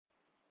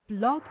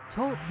Blog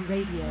Talk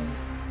Radio.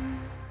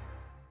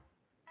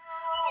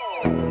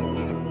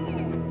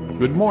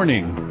 Good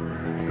morning,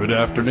 good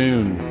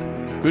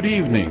afternoon, good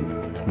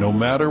evening, no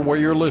matter where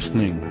you're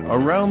listening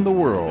around the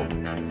world.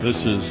 This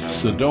is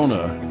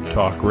Sedona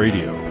Talk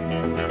Radio.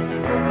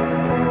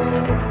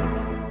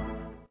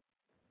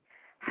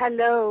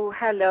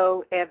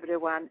 Hello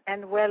everyone,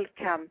 and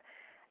welcome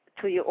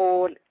to you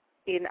all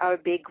in our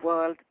big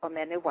world of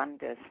many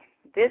wonders.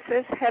 This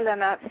is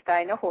Helena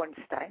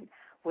Steiner-Hornstein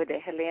with the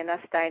Helena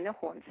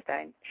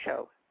Steiner-Hornstein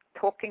Show,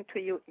 talking to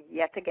you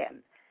yet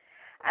again.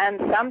 And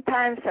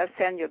sometimes I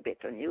send you a bit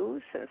of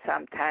news, and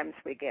sometimes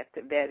we get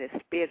very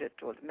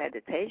spiritual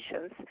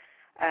meditations,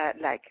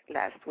 like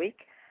last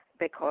week,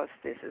 because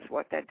this is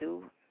what I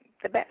do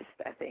the best,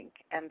 I think.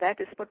 And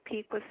that is what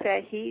people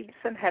say heals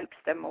and helps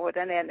them more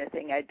than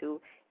anything I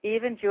do,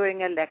 even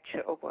during a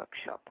lecture or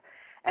workshop.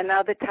 And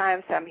other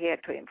times I'm here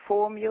to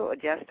inform you or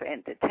just to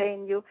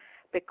entertain you,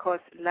 because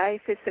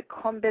life is a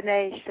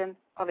combination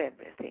of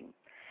everything.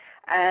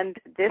 And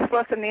this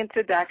was an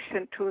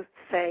introduction to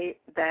say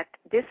that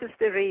this is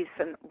the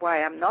reason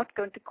why I'm not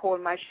going to call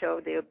my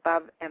show The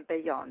Above and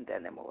Beyond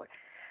anymore,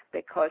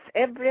 because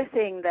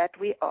everything that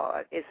we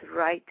are is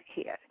right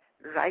here,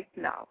 right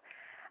now.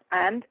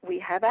 And we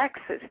have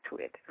access to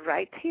it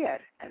right here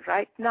and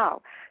right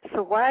now.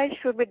 So why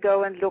should we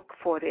go and look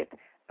for it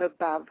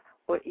above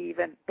or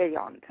even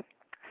beyond?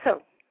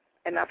 So,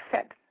 enough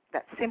said.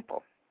 That's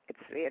simple. It's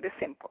really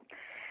simple.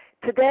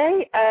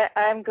 Today,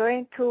 I'm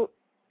going to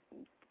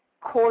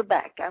call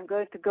back. I'm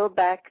going to go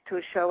back to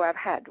a show I've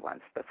had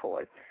once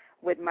before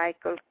with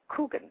Michael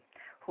Coogan,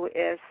 who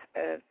is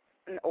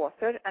an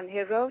author, and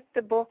he wrote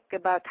the book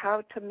about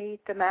how to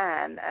meet a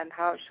man and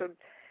how should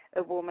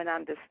a woman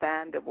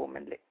understand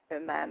a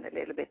man a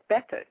little bit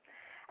better.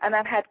 And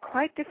I've had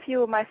quite a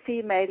few of my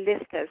female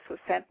listeners who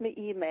sent me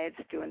emails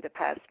during the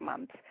past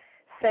months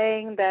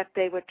saying that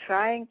they were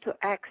trying to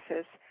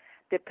access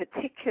the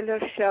particular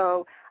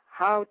show,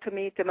 How to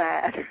Meet a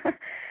Man,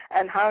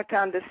 and how to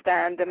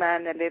understand a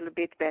man a little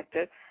bit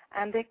better,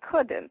 and they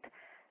couldn't.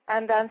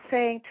 And I'm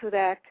saying to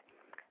that,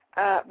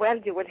 well,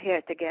 you will hear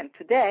it again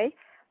today,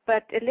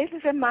 but a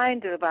little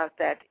reminder about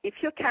that. If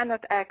you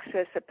cannot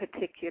access a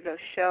particular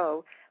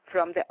show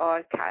from the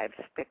archives,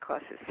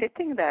 because it's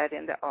sitting there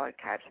in the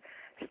archives,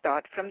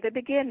 start from the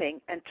beginning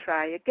and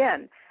try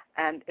again,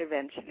 and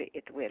eventually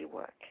it will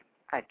work.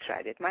 I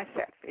tried it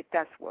myself. It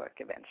does work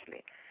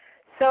eventually.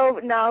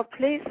 So now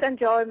please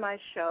enjoy my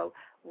show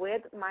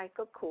with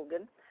Michael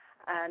Coogan,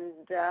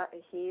 and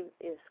he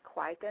is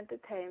quite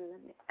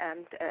entertaining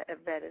and a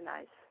very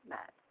nice man.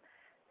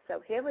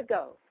 So here we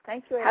go.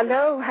 Thank you,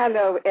 everyone.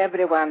 Hello,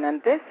 everyone,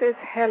 and this is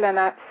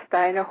Helena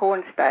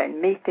Steiner-Hornstein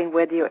meeting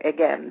with you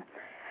again.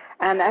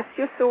 And as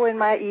you saw in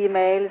my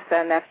emails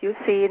and as you've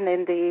seen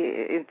in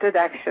the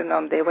introduction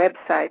on the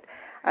website,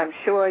 I'm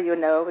sure you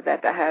know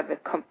that I have a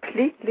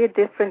completely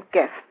different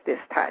guest this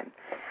time.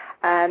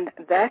 And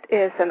that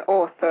is an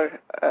author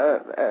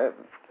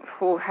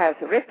who has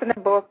written a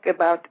book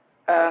about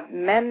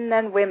men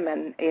and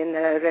women in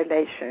a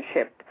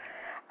relationship.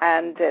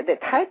 And the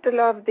title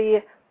of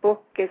the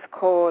book is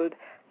called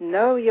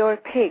Know Your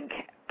Pig,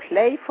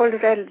 Playful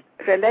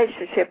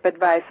Relationship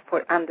Advice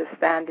for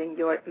Understanding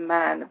Your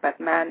Man, but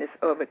man is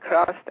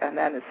overcrossed, and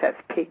then it says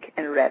pig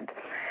in red.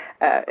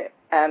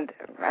 And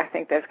I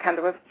think that's kind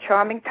of a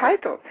charming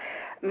title.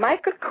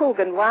 Michael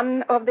Coogan,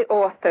 one of the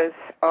authors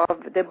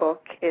of the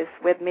book, is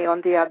with me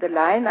on the other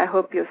line. I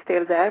hope you're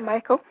still there,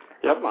 Michael.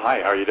 Yep. Hi,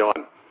 how are you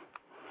doing?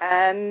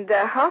 And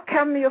how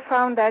come you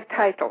found that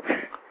title?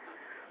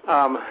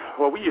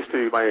 Well, we used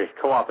to, my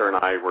co-author and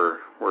I were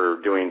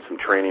doing some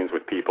trainings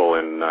with people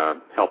in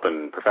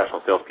helping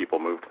professional salespeople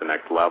move to the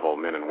next level,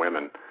 men and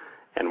women.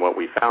 And what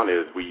we found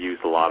is we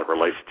used a lot of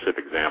relationship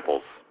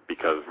examples,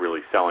 because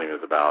really selling is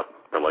about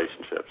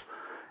relationships.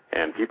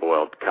 And people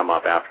will come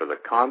up after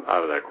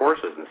out of their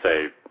courses and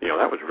say,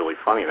 that was really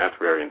funny, that's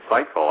very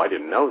insightful. I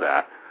didn't know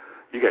that.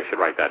 You guys should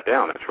write that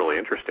down. That's really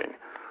interesting.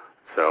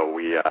 So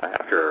we,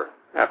 after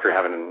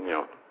having,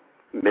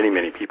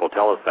 many people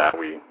tell us that,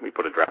 we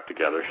put a draft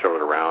together, showed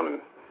it around,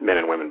 and men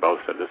and women both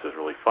said, this is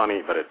really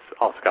funny, but it's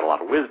also got a lot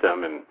of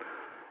wisdom, and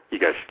you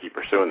guys should keep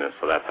pursuing this.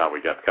 So that's how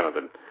we got kind of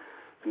the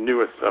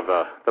newest of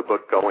the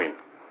book going.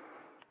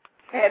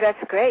 Yeah,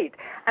 that's great.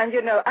 And,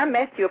 I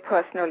met you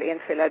personally in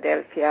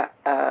Philadelphia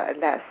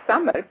last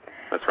summer.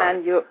 That's right.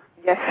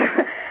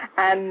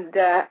 And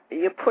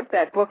you put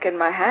that book in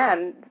my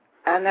hand,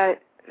 and I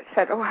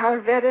said, oh,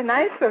 how very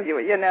nice of you,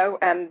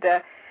 And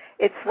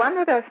it's one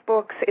of those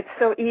books, it's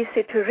so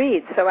easy to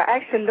read. So I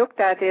actually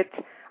looked at it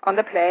on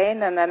the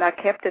plane, and then I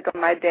kept it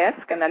on my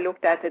desk, and I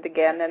looked at it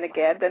again and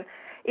again. And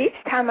each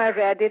time I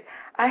read it,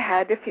 I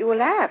had a few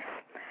laughs.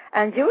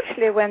 And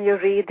usually when you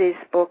read these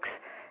books,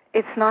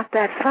 it's not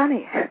that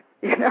funny,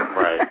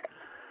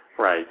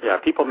 Right. Yeah,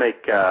 people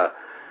make,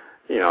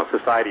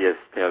 society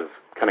has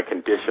kind of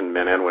conditioned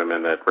men and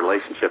women that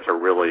relationships are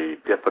really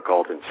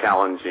difficult and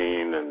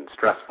challenging and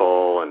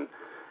stressful,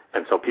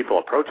 and so people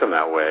approach them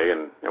that way.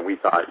 And we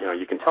thought,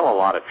 you can tell a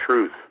lot of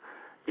truth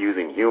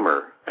using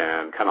humor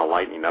and kind of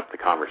lightening up the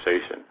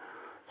conversation.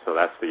 So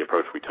that's the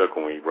approach we took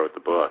when we wrote the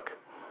book.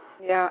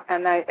 Yeah,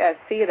 and I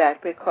see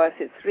that, because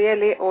it's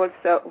really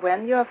also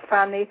when you're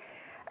funny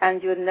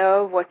and you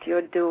know what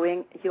you're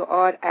doing, you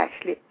are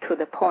actually to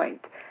the point.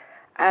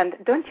 And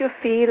don't you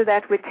feel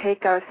that we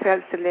take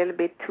ourselves a little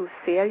bit too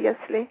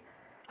seriously?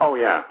 Oh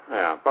yeah.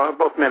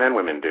 Both men and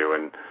women do,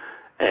 and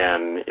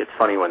it's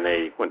funny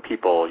when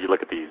people, you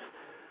look at these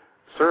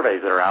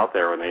surveys that are out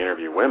there when they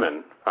interview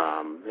women.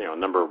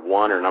 Number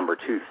one or number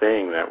two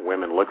thing that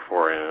women look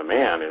for in a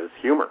man is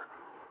humor,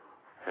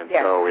 and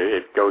yes. So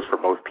it goes for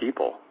both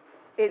people.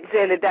 It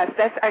really does.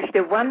 That's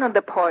actually one of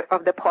the points.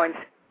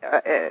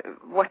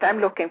 What I'm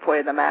looking for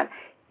in a man,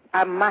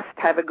 I must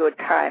have a good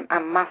time. I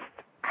must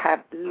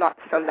have lots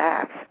of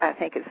laughs. I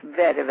think it's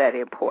very, very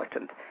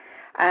important.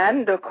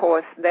 And of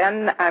course,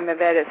 then I'm a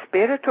very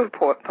spiritual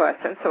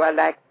person, so I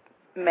like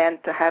men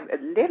to have a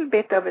little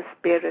bit of a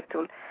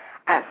spiritual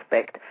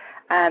aspect.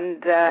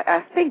 And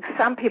I think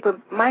some people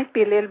might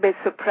be a little bit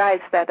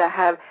surprised that I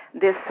have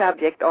this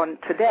subject on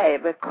today,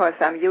 because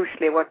I'm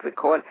usually what we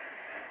call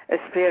a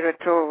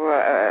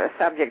spiritual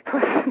subject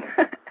person.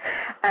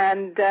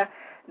 And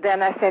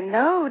then I said,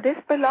 no, this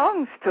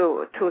belongs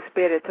to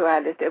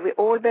spirituality. We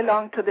all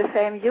belong to the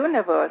same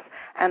universe,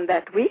 and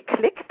that we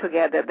click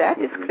together, that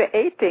is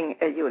creating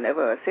a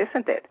universe,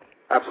 isn't it?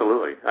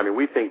 Absolutely. I mean,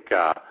 we think,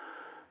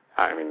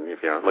 if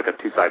you look at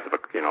two sides of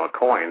a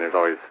coin, there's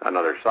always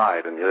another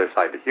side, and the other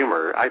side to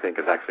humor, I think,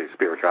 is actually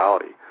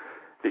spirituality.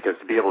 Because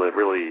to be able to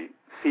really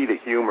see the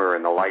humor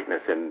and the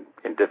lightness in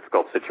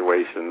difficult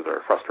situations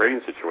or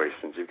frustrating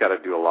situations, you've got to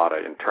do a lot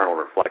of internal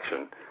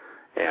reflection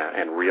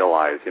and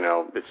realize,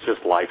 it's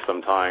just life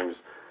sometimes.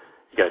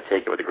 You got to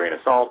take it with a grain of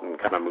salt and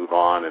kind of move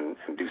on and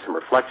do some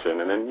reflection,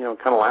 and then,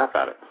 kind of laugh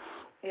at it.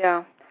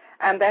 Yeah,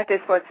 and that is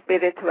what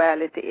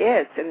spirituality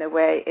is, in a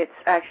way. It's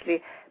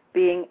actually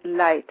being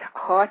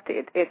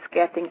light-hearted. It's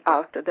getting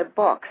out of the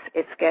box.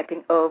 It's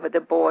getting over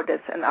the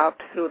borders and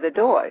out through the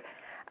door.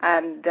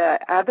 And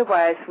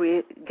otherwise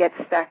we get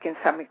stuck in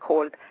something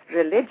called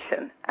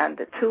religion, and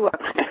the two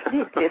are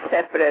completely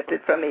separated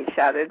from each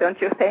other, don't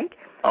you think?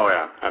 Oh,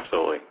 yeah,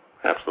 absolutely.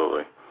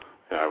 Absolutely.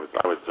 Yeah,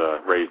 I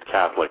was raised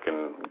Catholic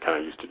and kind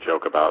of used to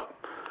joke about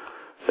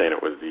saying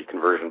it was the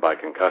conversion by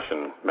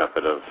concussion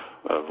method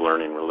of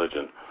learning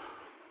religion.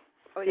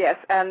 Oh, yes,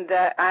 and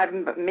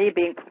me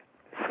being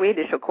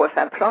Swedish, of course,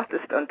 I'm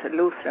Protestant,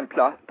 Lutheran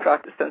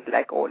Protestant,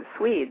 like all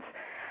Swedes,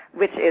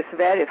 which is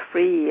very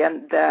free.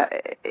 And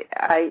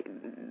I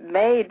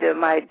made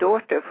my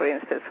daughter, for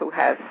instance, who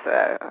has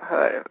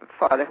her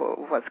father who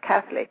was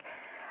Catholic,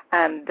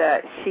 and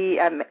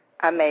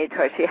I made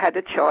her, she had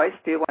a choice,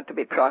 do you want to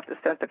be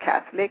Protestant or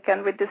Catholic?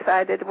 And we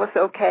decided it was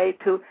okay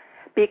to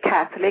be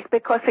Catholic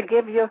because it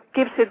gives you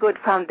a good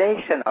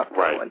foundation of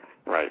all.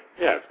 Right.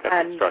 Yeah, it's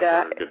got good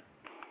structure.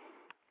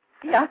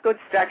 Yeah, good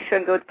structure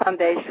and good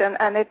foundation,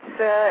 and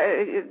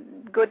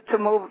it's good to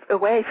move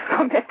away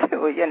from it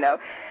too,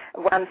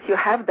 Once you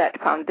have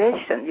that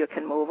foundation, you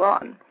can move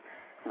on.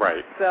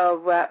 Right.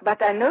 So,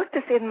 but I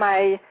notice in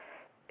my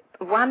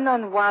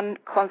one-on-one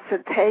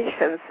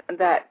consultations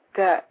that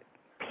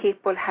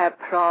people have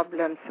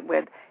problems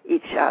with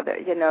each other.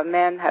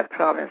 Men have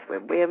problems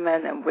with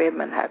women, and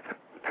women have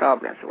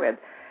problems with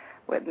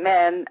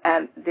men,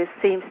 and this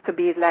seems to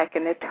be like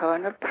an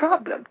eternal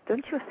problem,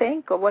 don't you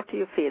think? Or what do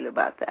you feel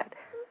about that?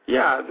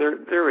 Yeah,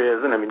 there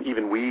is, and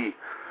even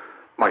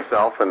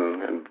myself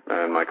and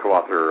my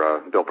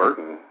co-author Bill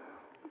Burton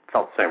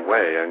felt the same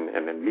way.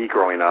 And then me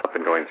growing up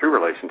and going through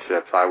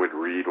relationships, I would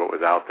read what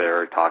was out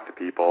there, talk to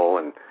people,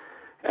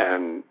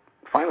 and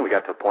finally we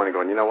got to a point of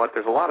going, you know what,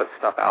 there's a lot of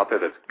stuff out there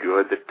that's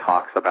good that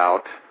talks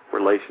about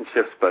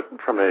relationships, but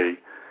from a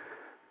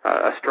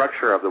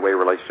structure of the way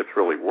relationships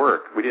really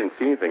work, we didn't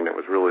see anything that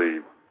was really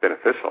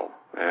beneficial.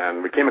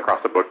 And we came across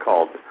a book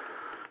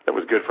that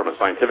was good from a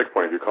scientific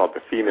point of view called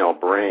The Female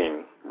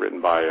Brain,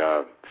 written by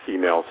a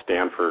female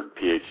Stanford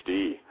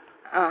PhD.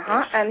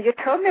 And you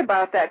told me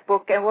about that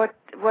book, and what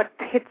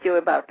hit you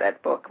about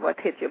that book? What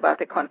hit you about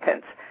the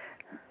contents?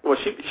 Well,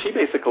 she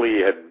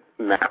basically had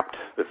mapped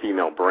the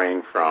female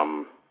brain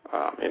from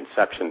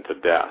inception to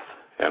death,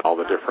 and all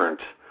the different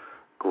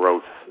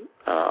growth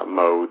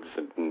modes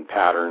and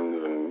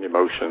patterns and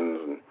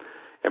emotions,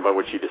 but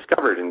what she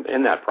discovered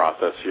in that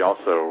process, she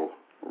also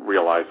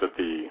realized that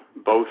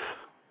both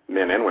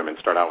men and women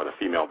start out with a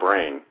female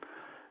brain,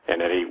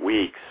 and at 8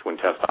 weeks, when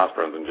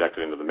testosterone is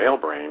injected into the male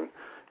brain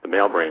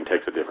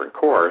takes a different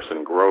course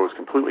and grows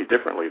completely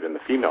differently than the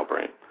female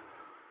brain.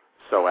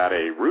 So at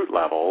a root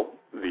level,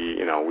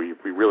 we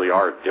really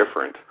are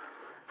different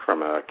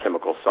from a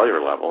chemical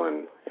cellular level,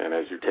 and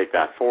as you take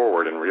that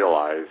forward and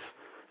realize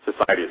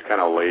society has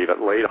kind of laid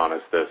on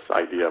us this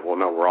idea of, well,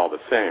 no, we're all the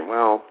same.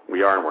 Well,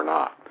 we are and we're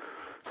not.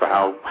 So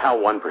how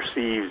one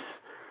perceives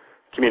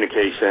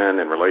communication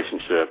and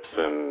relationships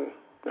and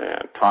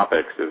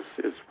topics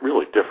is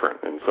really different.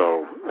 And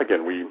so,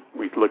 again,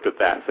 we looked at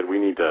that and said we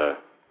need to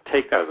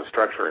take that as a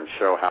structure and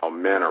show how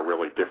men are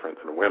really different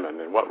than women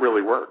and what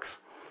really works.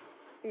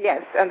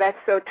 Yes, and that's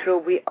so true.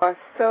 We are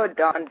so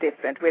darn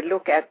different. We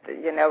look at,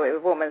 a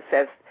woman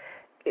says,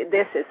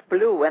 this is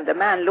blue, and the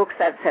man looks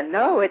at it and said,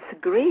 no, it's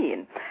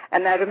green.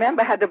 And I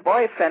remember I had a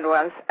boyfriend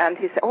once, and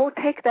he said, oh,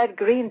 take that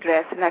green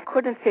dress, and I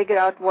couldn't figure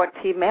out what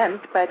he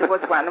meant, but it was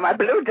one of my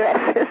blue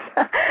dresses.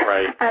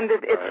 Right. And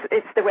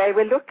it's the way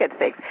we look at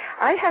things.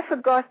 I have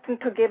forgotten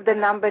to give the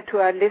number to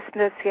our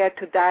listeners here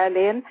to dial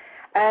in,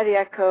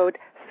 area code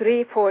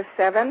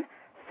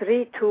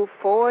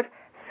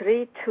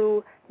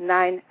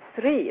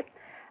 347-324-3293.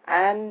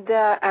 And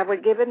I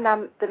will give the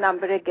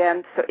number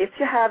again. So if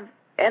you have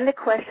any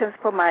questions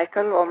for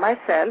Michael or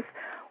myself,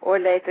 or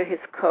later his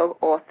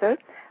co-author,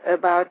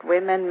 about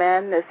women,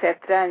 men,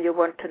 etc., and you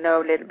want to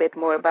know a little bit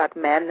more about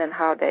men and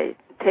how they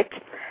tick,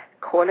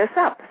 call us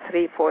up,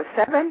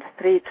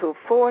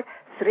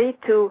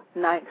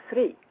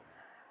 347-324-3293.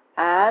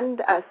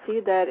 And I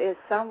see there is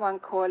someone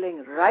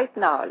calling right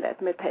now.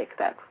 Let me take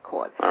that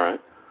call. All right.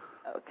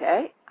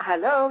 Okay.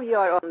 Hello,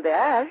 you're on the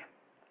air.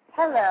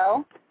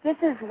 Hello, this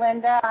is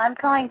Linda. I'm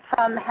calling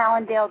from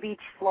Hallandale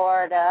Beach,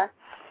 Florida.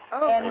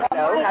 Oh,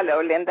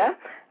 hello, Linda.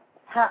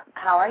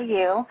 How are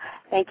you?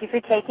 Thank you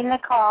for taking the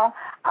call.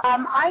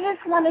 I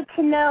just wanted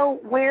to know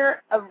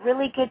where a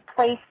really good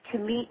place to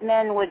meet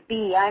men would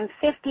be. I'm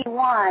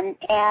 51,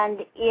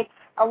 and it's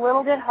a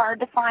little bit hard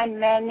to find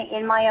men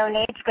in my own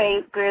age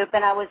group,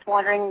 and I was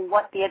wondering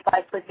what the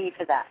advice would be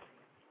for that.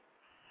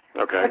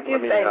 Okay. What do you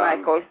say,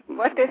 Michael?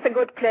 What is a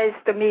good place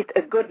to meet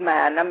a good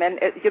man? I mean,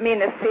 you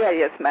mean a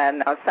serious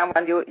man, or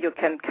someone you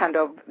can kind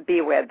of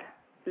be with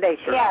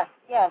later?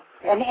 Yes,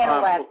 and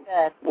intellect.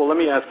 Well, let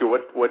me ask you,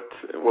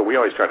 what we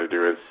always try to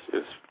do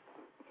is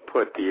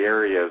put the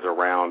areas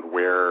around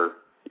where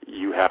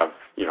you have,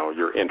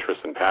 your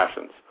interests and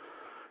passions.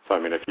 So, I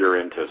mean, if you're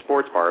into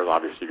sports bars,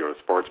 obviously you go to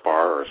a sports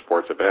bar or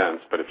sports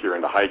events, but if you're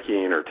into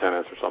hiking or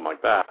tennis or something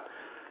like that,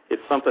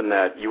 it's something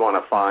that you want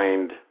to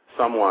find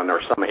someone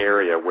or some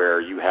area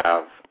where you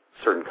have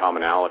certain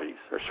commonalities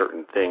or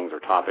certain things or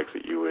topics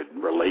that you would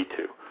relate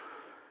to.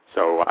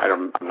 So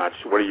I'm not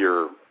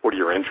sure. What are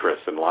your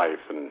interests in life,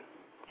 and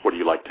what do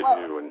you like to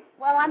do?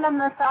 Well, I'm a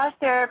massage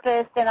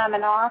therapist and I'm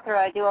an author.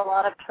 I do a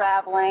lot of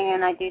traveling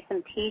and I do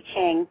some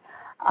teaching.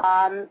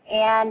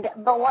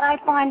 But what I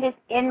find is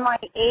in my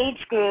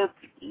age group,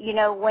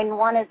 when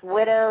one is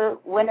widowed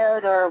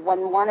or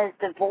when one is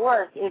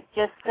divorced, it's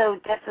just so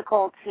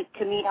difficult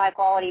to meet high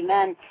quality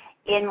men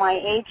in my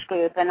age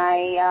group, and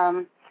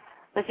I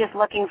was just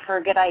looking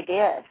for good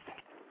ideas.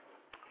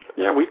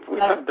 Yeah, we've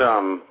had,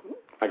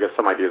 I guess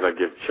some ideas I'd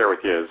share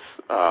with you is,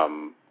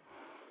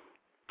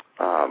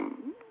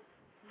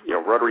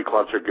 Rotary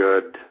clubs are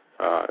good.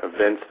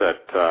 Events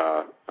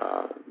that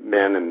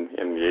men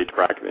in the age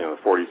bracket, the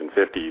 40s and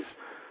 50s,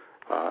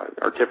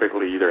 are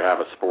typically either have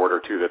a sport or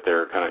two that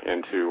they're kind of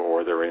into,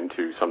 or they're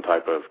into some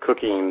type of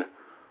cooking.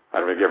 I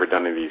don't know if you've ever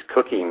done any of these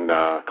cooking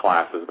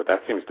classes, but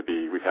that seems to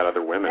be, we've had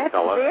other women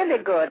tell us. That's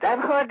really good. I've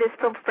heard this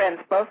from friends,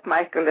 both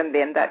Michael and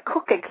Linda.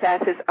 Cooking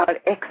classes are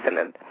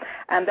excellent.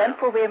 And then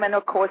for women,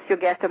 of course, you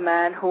get a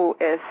man who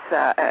is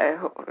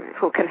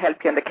who can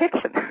help you in the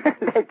kitchen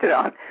later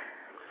on.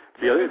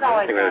 The other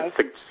thing that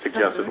it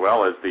suggests as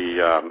well is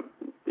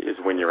is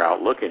when you're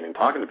out looking and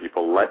talking to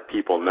people, let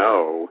people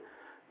know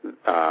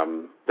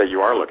that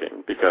you are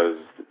looking, because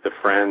the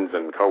friends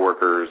and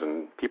coworkers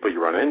and people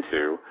you run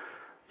into,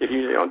 if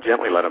you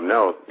gently let them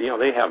know,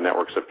 they have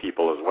networks of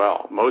people as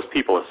well. Most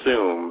people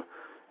assume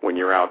when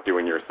you're out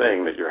doing your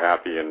thing that you're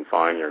happy and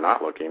fine, you're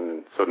not looking,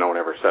 and so no one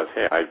ever says,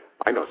 hey,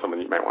 I know someone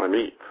you might want to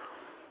meet.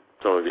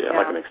 So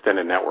like an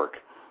extended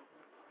network.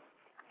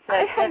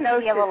 I have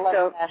noticed,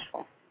 though,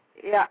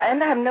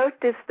 and I've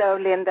noticed, though,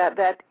 Linda,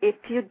 that if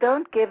you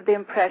don't give the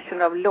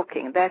impression of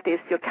looking, that is,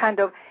 you kind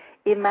of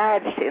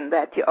imagine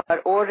that you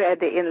are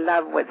already in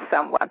love with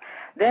someone,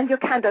 then you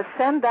kind of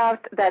send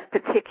out that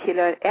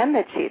particular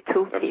energy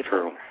to people. That's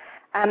true.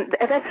 And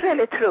that's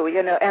really true,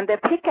 and they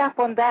pick up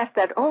on that,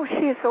 oh,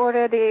 she's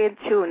already in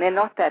tune, and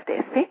not that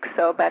they think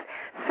so, but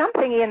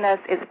something in us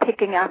is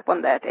picking up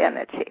on that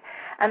energy.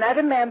 And I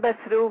remember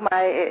through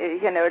my,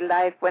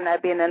 life when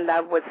I've been in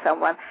love with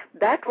someone,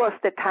 that was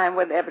the time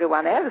when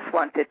everyone else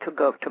wanted to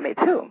go to me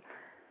too.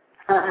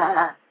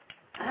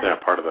 Yeah,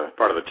 part of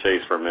the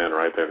chase for men,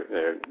 right?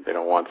 They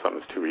don't want something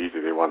that's too easy.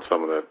 They want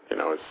someone that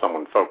is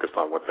someone focused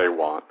on what they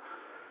want.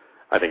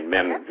 I think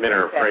men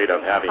are afraid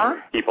of having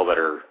people that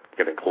are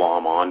going to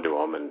glom onto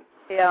them and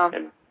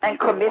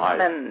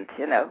commitment,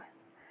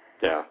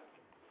 Yeah.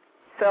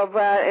 So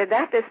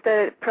that is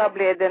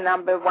probably the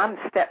number one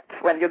step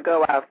when you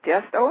go out.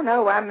 Just, oh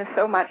no, I'm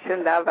so much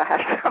in love, I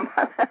have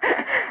someone,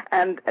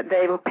 and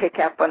they will pick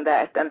up on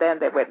that, and then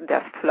they will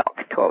just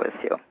flock towards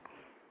you.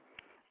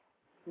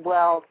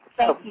 Well,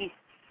 thank you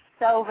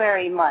so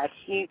very much.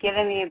 You've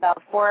given me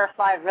about 4 or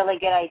 5 really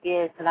good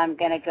ideas that I'm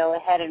going to go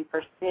ahead and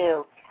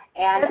pursue.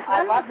 And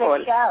I love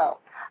the show.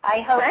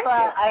 I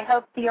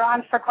hope you're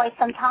on for quite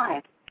some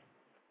time.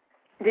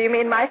 Do you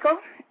mean Michael?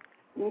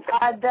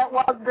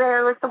 Well,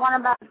 there was the one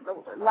about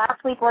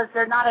last week. Was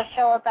there not a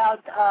show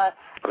about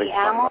the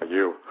animals? I think I'm talking about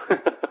you.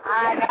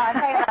 I'm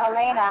talking about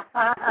Helena.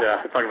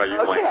 Yeah, I'm talking about you.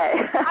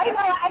 Okay.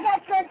 I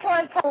got sent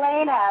towards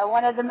Helena.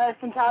 One of the most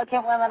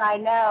intelligent women I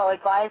know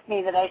advised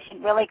me that I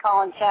should really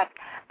call and check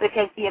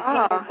because the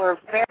opinions were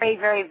very,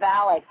 very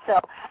valid. So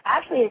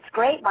actually it's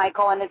great,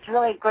 Michael, and it's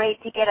really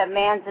great to get a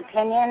man's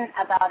opinion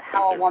about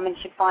how a woman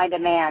should find a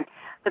man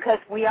because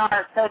we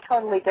are so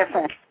totally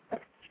different.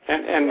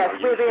 And yes,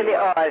 we really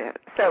are.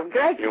 So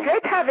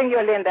great having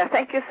you, Linda.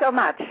 Thank you so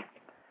much.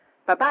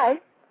 Bye-bye.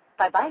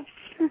 Bye-bye.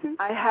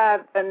 I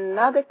have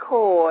another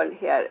call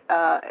here.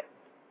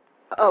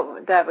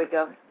 There we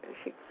go.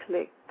 She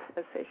clicked.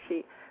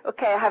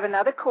 Okay, I have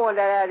another call at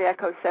area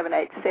code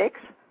 786.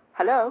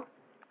 Hello.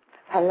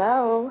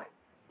 Hello.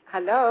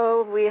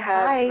 Hello. We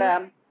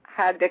have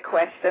had the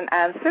question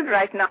answered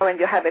right now, and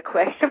you have a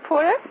question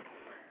for us?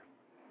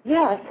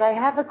 Yes, I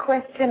have a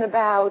question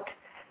about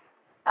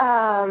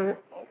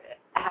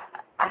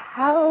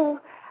how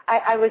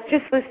I was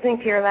just listening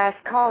to your last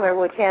caller,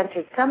 which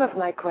answered some of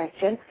my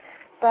questions,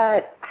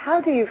 but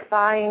how do you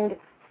find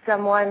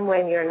someone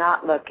when you're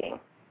not looking?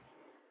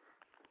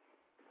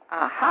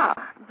 But how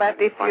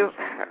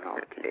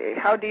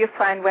do you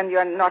find when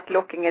you're not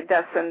looking? It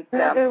doesn't.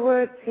 In other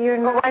words, you're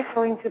not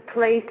going to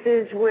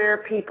places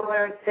where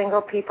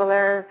single people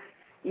are,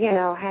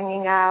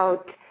 hanging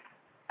out.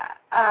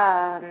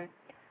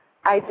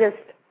 I just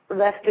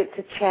left it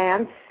to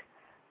chance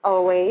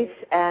always,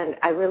 and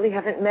I really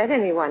haven't met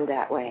anyone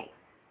that way.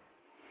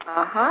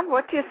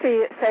 What do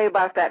you say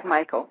about that,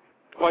 Michael?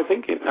 Well, I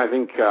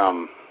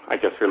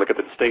guess if you look at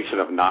the distinction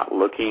of not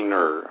looking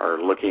or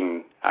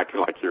looking,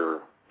 acting like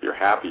you're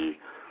happy,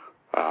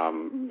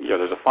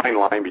 there's a fine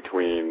line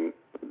between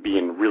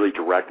being really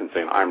direct and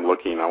saying, I'm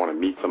looking, I want to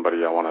meet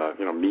somebody, I want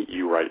to, meet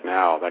you right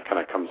now. That kind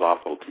of comes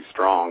off a little too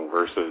strong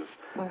versus,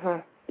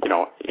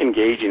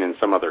 engaging in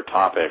some other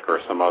topic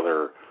or some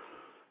other,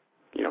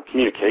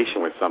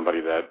 communication with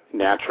somebody that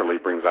naturally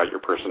brings out your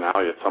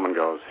personality, that someone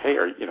goes, hey,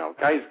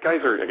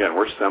 guys are, again,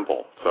 we're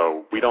simple,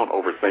 so we don't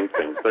overthink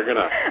things. They're going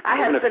to...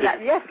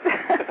 Yes.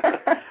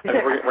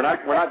 we're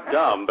not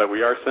dumb, but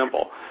we are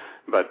simple.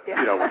 But,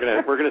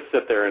 we're gonna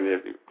sit there,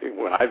 and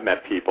when I've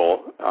met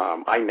people,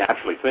 I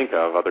naturally think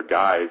of other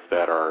guys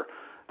that are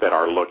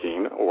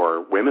looking,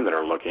 or women that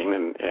are looking,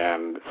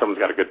 and someone's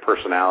got a good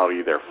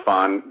personality, they're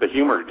fun. The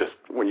humor,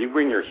 when you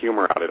bring your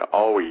humor out, it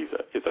always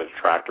is a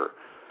detractor.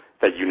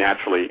 That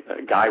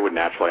a guy would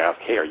naturally ask,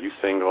 hey, are you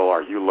single?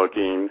 Are you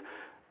looking?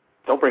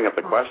 They'll bring up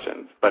the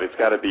questions, but it's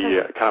got to be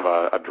kind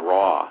of a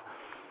draw.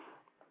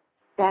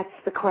 That's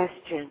the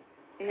question.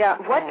 Yeah.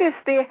 What is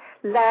the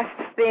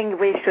last thing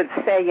we should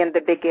say in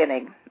the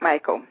beginning,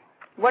 Michael?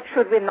 What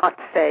should we not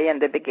say in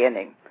the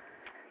beginning?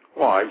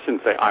 Well, I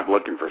shouldn't say I'm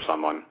looking for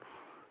someone,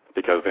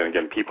 because then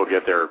again, people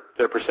get their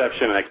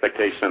perception and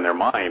expectation in their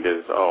mind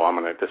is,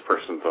 this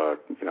person's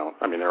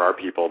there are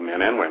people,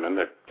 men and women,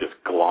 that just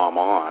glom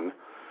on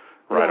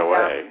right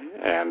away.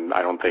 And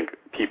I don't think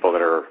people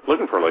that are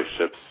looking for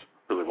relationships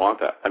really want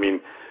that. I mean,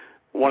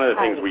 one of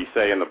the things we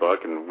say in the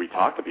book and we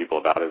talk to people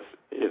about is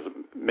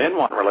men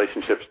want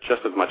relationships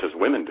just as much as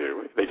women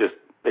do.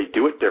 They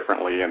do it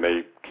differently and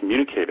they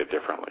communicate it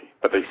differently,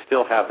 but they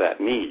still have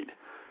that need.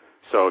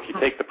 So if you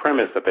take the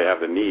premise that they have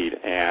the need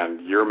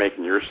and you're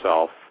making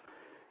yourself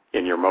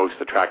in your most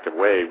attractive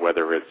way,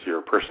 whether it's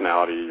your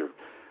personality,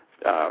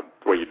 the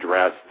way you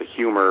dress, the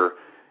humor,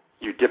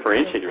 you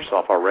differentiate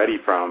yourself already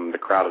from the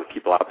crowd of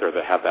people out there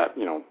that have that,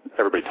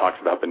 everybody talks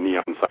about the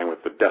neon sign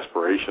with the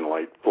desperation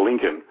light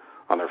blinking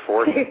on their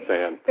forehead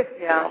saying,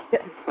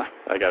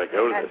 I got to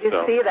go to this. And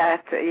you see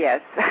that,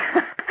 yes.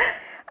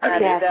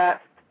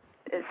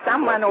 And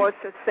someone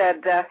also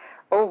said,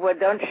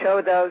 don't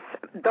show those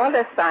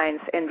dollar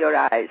signs in your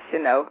eyes,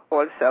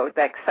 also.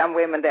 Like some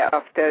women, they're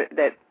after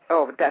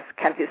that,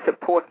 can he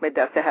support me?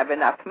 Does he have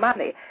enough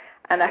money?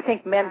 And I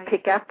think men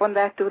pick up on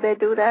that. Do they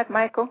do that,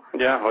 Michael?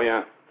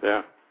 Yeah,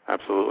 yeah,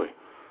 absolutely.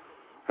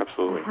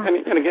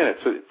 And again,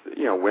 it's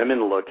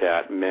women look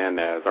at men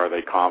as, are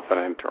they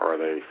confident, or are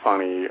they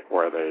funny,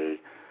 or are they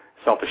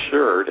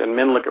self-assured, and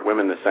men look at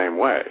women the same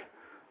way.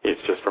 It's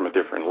just from a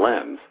different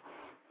lens.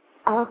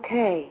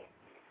 Okay.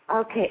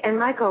 And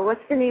Michael,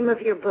 what's the name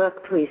of your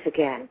book, please,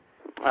 again?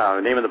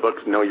 The name of the book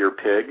is Know Your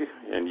Pig,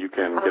 and you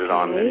can get it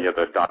on any of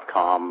the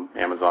 .com,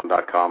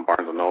 Amazon.com,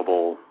 Barnes &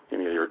 Noble,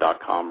 any of your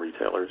 .com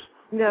retailers.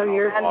 Know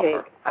Your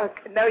Pig.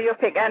 Okay. Know Your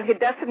Pig. And he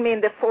doesn't mean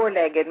the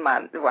four-legged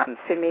ones.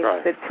 He means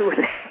the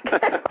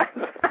two-legged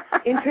ones.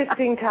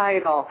 Interesting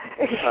title.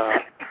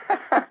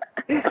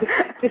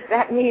 Does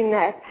that mean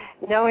that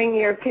knowing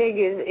your pig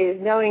is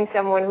knowing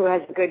someone who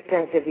has a good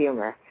sense of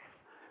humor?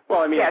 Well,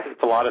 I mean,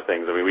 it's a lot of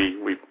things. I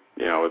mean,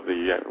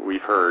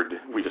 we've heard,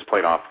 we just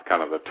played off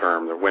kind of the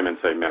term that women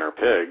say men are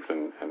pigs,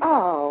 and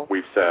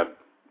we've said,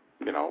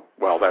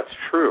 well, that's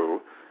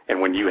true. And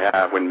when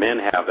men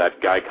have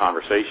that guy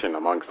conversation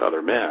amongst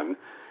other men,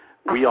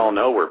 we all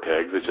know we're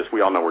pigs. It's just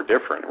we all know we're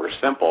different. We're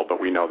simple, but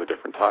we know the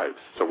different types.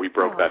 So we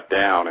broke that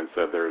down and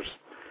said there's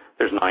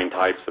 9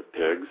 types of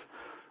pigs.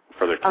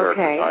 for their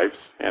character types,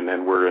 and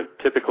then we're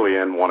typically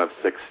in one of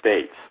 6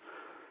 states.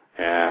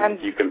 And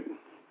you can,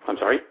 I'm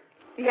sorry?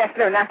 Yes,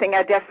 no, nothing.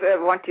 I just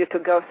want you to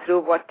go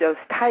through what those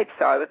types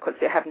are, because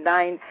you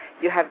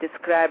have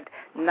described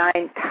 9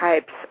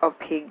 types of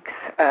pigs,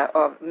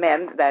 of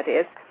men, that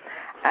is,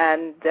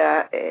 and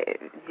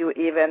you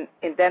even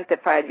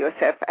identified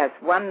yourself as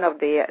one of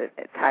the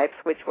types,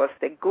 which was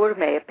the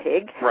gourmet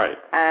pig. Right.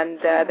 And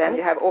then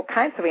you have all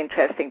kinds of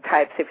interesting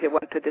types if you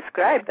want to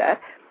describe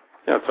that.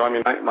 Yeah, so I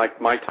mean,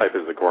 my type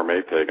is the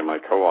gourmet pig, and my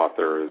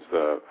co-author is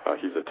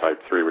he's a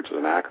type 3, which is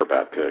an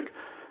acrobat pig.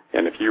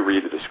 And if you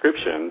read the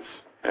descriptions,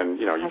 and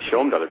you show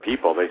them to other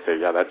people, they say,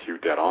 yeah, that's you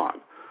dead on.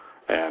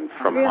 And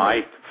from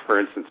for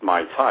instance,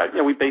 my type,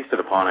 we based it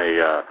upon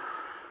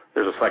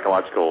there's a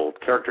psychological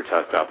character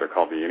test out there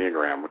called the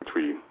Enneagram, which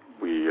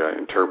we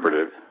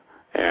interpreted,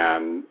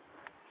 and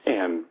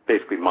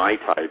basically my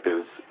type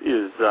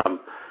is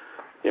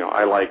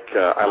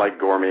I like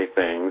gourmet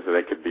things.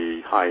 They could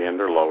be high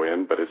end or low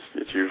end, but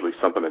it's usually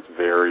something that's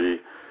very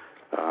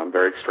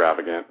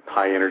extravagant,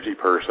 high energy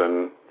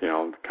person.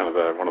 Kind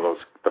of one of those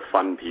the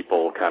fun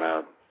people, kind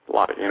of a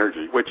lot of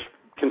energy, which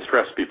can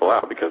stress people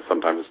out because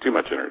sometimes it's too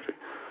much energy.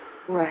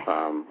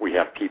 Right. We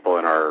have people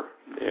in our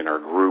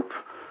group.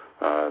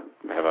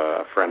 We have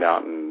a friend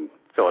out in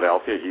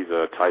Philadelphia. He's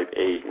a type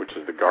 8, which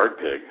is the guard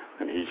pig,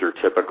 and he's your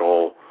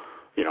typical,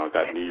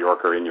 that New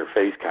Yorker in your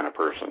face kind of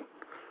person.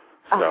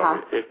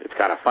 So it's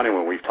kind of funny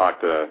when we've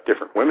talked to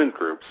different women's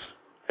groups,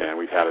 and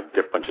we've had a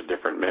bunch of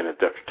different men at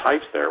different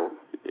types there.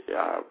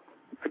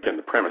 Again,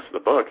 the premise of the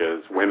book is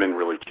women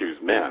really choose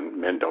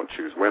men. Men don't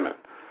choose women.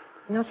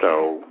 Okay.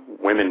 So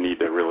women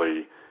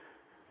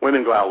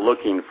go out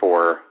looking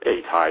for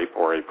a type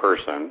or a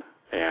person,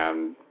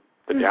 and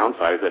the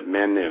downside is that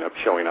men end up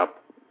showing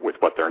up with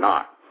what they're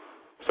not.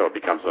 So it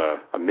becomes a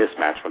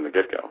mismatch from the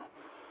get-go.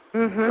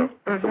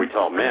 So we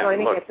tell men, I'm going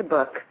to look. get the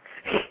book.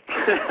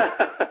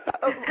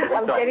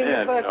 I'm getting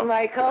the book,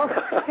 Michael.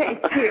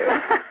 Thank you.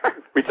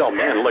 We tell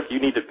men, look, you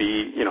need to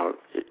be,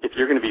 if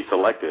you're going to be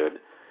selected,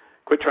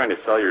 quit trying to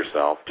sell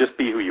yourself. Just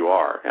be who you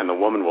are, and the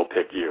woman will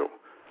pick you.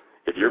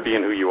 If you're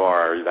being who you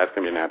are, that's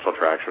going to be a natural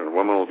attraction. A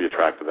woman will be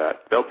attracted to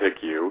that. They'll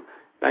pick you.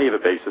 Now you have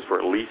a basis for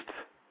at least,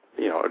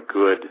 a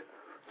good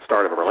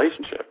start of a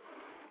relationship.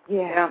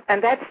 Yeah,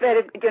 and that's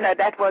very,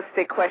 that was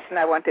the question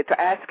I wanted to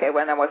ask her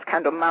when I was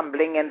kind of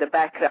mumbling in the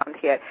background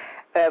here.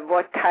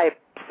 What types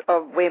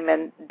of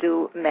women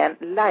do men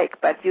like?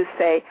 But you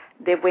say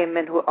the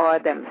women who are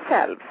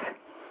themselves.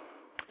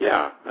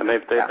 Yeah, and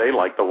they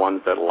like the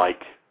ones that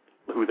like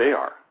who they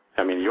are.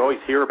 I mean, you always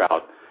hear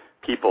about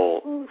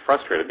people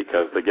frustrated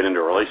because they get into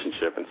a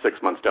relationship and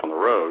 6 months down the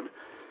road,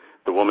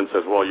 the woman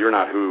says, well, you're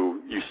not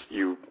who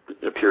you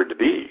appeared to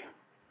be.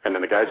 And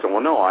then the guy says,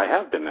 well, no, I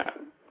have been that,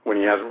 when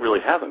he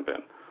really hasn't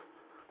been.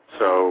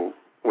 So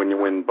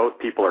when both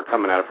people are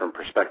coming at it from a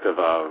perspective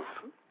of,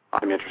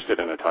 I'm interested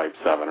in a type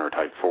 7 or a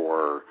type 4,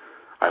 or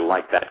I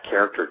like that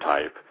character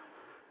type,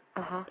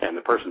 and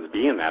the person's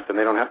being that, then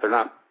they're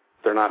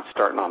not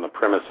starting on the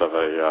premise of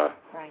a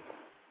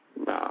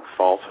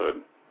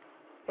falsehood.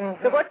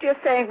 So what you're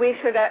saying, we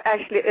should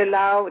actually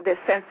allow the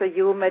sense of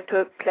humor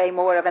to play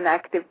more of an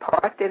active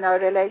part in our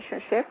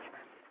relationships?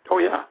 Oh,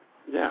 yeah,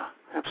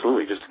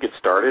 absolutely. Just to get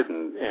started,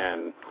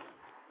 and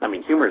I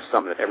mean, humor is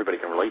something that everybody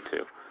can relate to,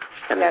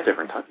 and there's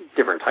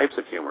different types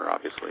of humor,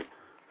 obviously.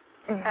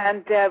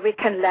 And we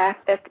can laugh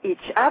at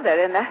each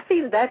other, and I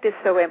feel that is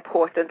so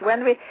important.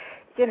 When we,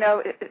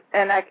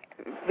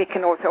 we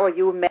can also,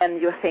 you men,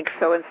 you think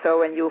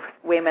so-and-so, and you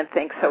women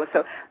think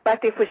so-and-so. But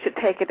if we should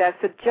take it as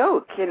a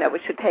joke, we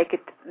should take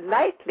it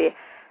lightly.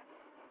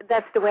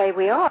 That's the way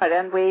we are,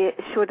 and we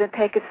shouldn't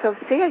take it so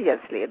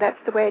seriously. That's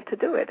the way to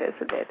do it,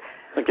 isn't it?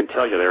 I can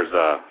tell you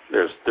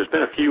there's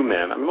been a few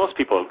men. I mean, most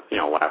people,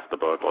 laugh at the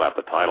book, laugh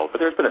at the title, but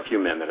there's been a few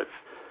men that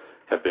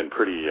have been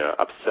pretty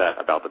upset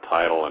about the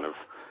title and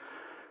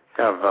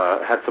have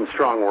had some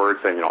strong words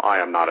saying, I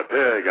am not a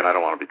pig, and I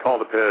don't want to be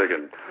called a pig,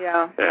 and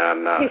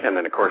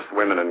then of course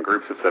women in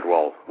groups have said,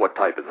 well, what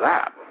type is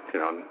that?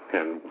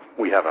 And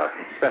we have a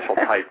special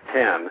type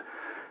 10,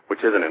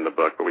 which isn't in the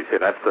book, but we say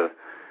that's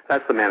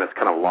the man that's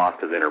kind of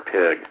lost his inner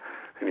pig,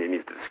 and he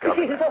needs to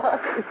discover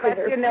that.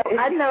 But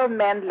I know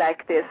men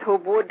like this who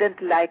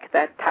wouldn't like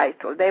that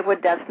title. They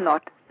would just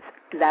not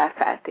laugh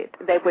at it.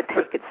 They would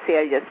take it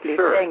seriously,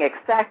 saying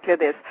exactly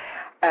this.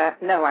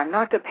 No, I'm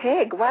not a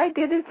pig. Why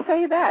did it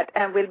say that?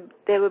 And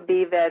they will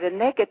be very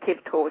negative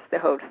towards the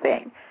whole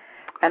thing.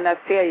 And I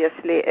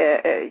seriously,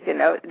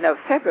 know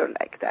several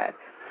like that.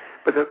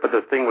 But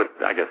the thing with,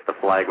 I guess, the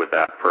flag with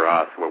that for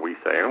us, what we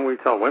say, and we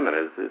tell women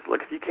is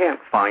look, if you can't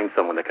find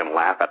someone that can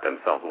laugh at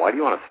themselves, why do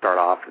you want to start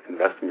off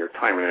investing your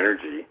time and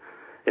energy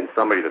in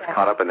somebody that's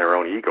caught up in their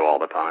own ego all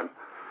the time?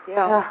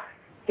 Yeah.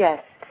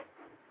 Yes.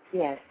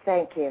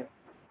 Thank you.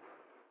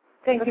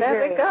 Thank you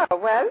very much. There we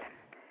go. Well,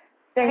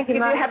 thank you,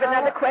 Michael. Do you have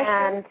another question?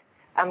 And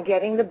I'm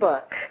getting the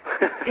book.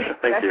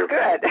 Thank you.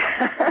 That's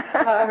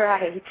good. All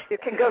right. You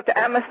can go to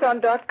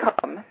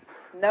Amazon.com.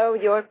 Know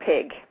Your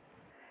Pig.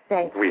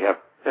 Thank you. We have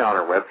on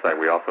our website.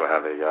 We also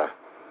have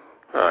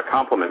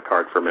compliment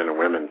card for men and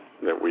women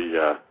that we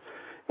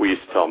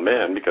used to tell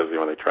men because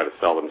they try to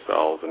sell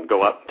themselves and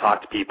go up and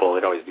talk to people.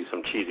 They'd always do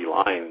some cheesy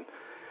line,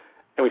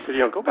 and we said,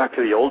 go back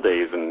to the old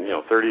days in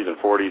 30s and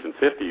 40s and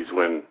 50s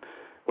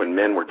when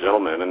men were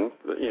gentlemen, and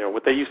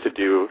what they used to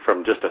do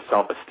from just a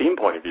self-esteem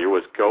point of view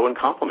was go and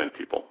compliment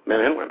people, men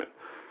and women.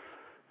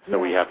 So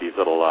we have these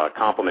little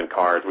compliment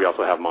cards. We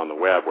also have them on the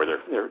web where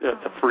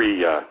it's a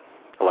free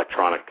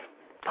electronic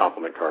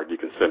compliment card you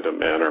can send to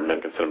men, or men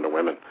can send them to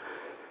women.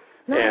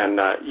 And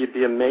you'd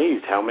be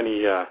amazed how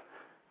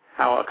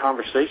a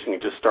conversation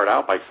can just start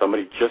out by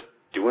somebody just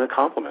doing a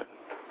compliment.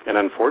 And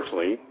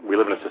unfortunately, we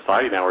live in a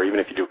society now where even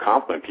if you do a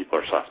compliment, people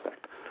are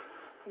suspect.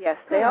 Yes,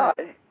 they are.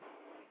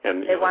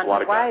 And they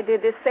wonder why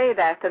did they say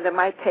that, and they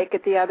might take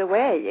it the other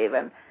way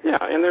even. Yeah,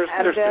 and there's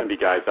going to be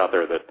guys out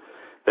there that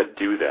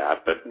do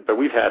that, but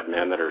we've had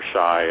men that are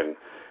shy and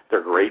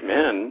they're great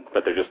men,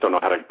 but they just don't know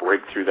how to break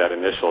through that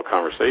initial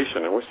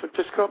conversation. And we said,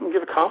 just go up and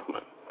give a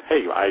compliment.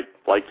 Hey, I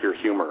like your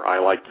humor. I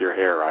like your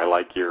hair. I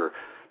like your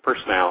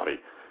personality.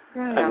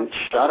 Yeah. And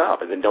shut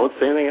up, and then don't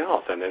say anything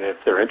else. And then if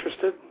they're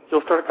interested,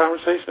 you'll start a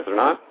conversation. If they're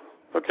not,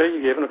 okay,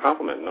 you gave them a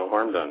compliment. No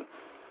harm done.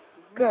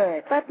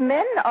 Good. But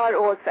men are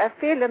also, I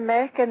feel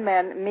American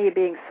men, me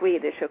being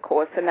Swedish, of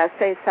course, and I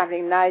say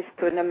something nice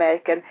to an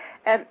American,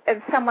 and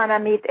someone I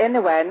meet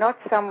anywhere, not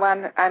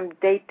someone I'm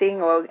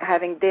dating or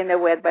having dinner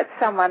with, but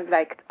someone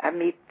like I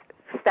meet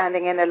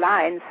standing in a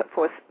line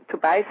to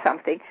buy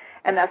something,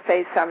 and I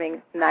say something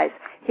nice.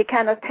 He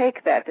cannot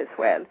take that as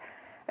well.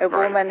 A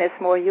woman is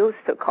more used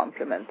to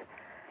compliment.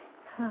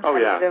 Oh,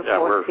 yeah. And of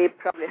course, he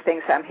probably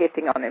thinks I'm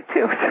hitting on him,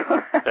 too.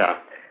 Yeah.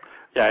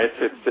 Yeah,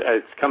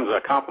 it comes a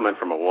compliment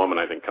from a woman.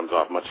 I think comes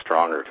off much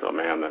stronger to a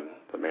man than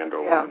the man to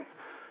a woman,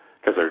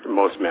 because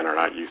most men are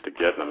not used to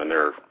getting them, and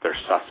they're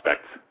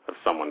suspects of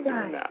someone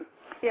doing that.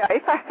 Yeah,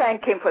 if I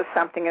thank him for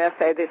something and I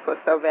say this was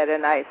so very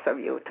nice of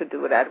you to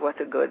do that, what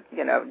a good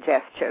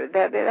gesture.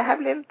 They have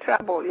a little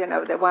trouble.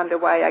 They wonder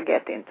why I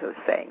get into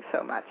saying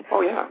so much.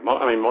 Oh yeah,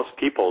 most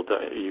people.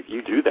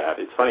 You do that.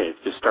 It's funny. You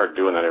just start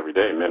doing that every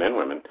day, men and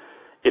women.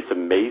 It's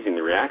amazing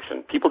the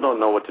reaction. People don't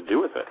know what to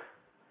do with it.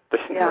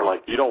 They're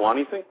like, you don't want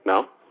anything?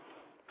 No?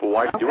 Well,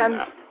 why are you doing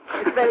that?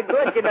 It's very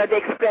good, they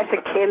express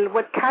a kill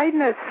with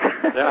kindness.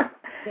 Yeah.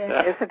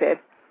 Isn't it?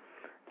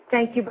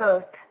 Thank you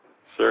both.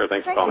 Sure,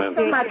 thanks for calling in.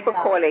 Thank you so much for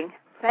calling.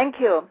 Thank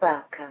you.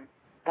 Welcome.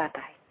 Bye-bye.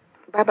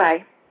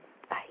 Bye-bye.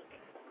 Bye.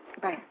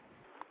 Bye.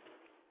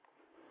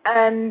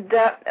 And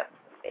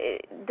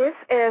this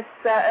is,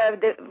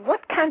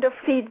 what kind of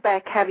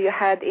feedback have you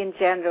had in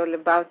general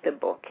about the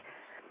book?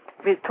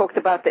 We talked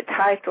about the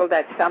title,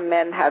 that some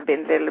men have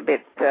been a little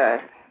bit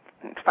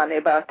funny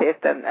about it,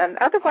 and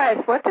otherwise,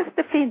 what has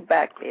the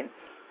feedback been?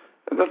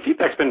 The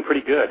feedback's been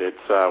pretty good.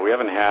 It's we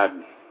haven't had,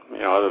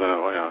 other than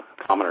a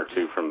comment or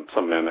two from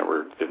some men that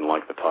didn't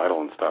like the title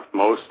and stuff.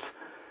 Most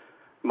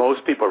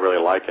people really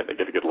like it. They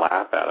get a good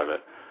laugh out of it,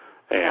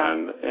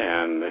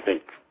 and I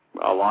think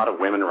a lot of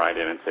women write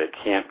in and say it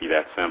can't be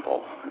that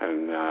simple,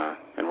 and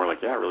we're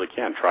like, yeah, it really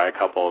can. Try a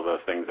couple of the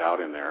things out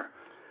in there.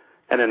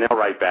 And then they'll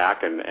write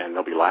back and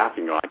they'll be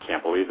laughing, going, I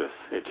can't believe this.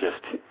 It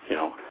just,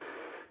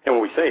 and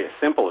what we say is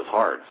simple is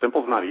hard.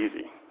 Simple is not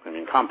easy.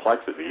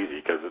 Complex is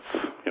easy because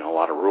it's, a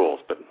lot of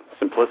rules. But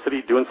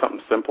simplicity, doing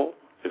something simple,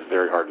 is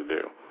very hard to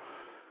do.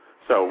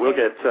 So we'll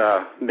get,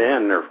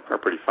 men are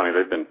pretty funny.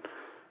 They've been,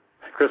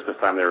 at Christmas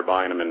time, they were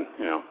buying them in,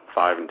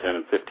 5 and 10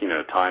 and 15 at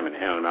a time and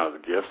handing them out as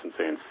gifts and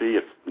saying, see,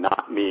 it's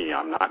not me.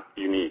 I'm not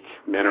unique.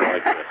 Men are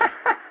like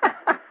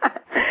this.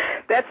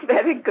 That's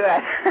very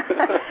good.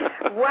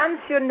 Once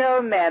you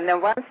know men,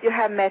 and once you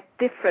have met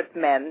different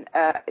men,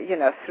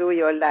 through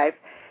your life,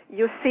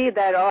 you see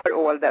there are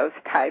all those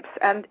types,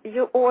 and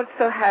you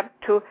also have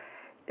to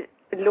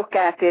look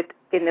at it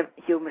in a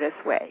humorous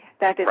way.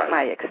 That is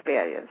my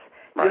experience.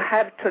 Right. You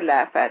have to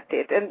laugh at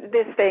it. And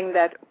this thing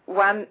that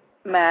one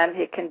man,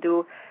 he can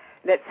do,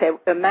 let's say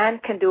a man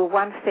can do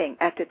one thing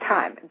at a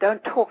time.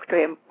 Don't talk to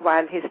him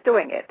while he's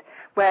doing it.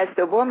 Whereas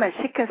the woman,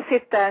 she can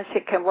sit there and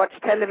she can watch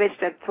television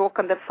and talk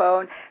on the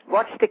phone,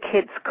 watch the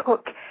kids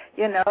cook,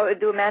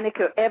 do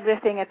manicure,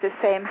 everything at the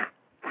same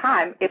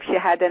time if she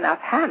had enough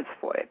hands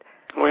for it.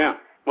 Oh, yeah.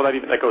 Well,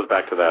 that goes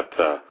back to that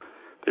the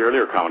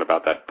earlier comment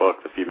about that book,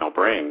 The Female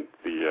Brain.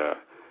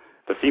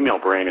 The female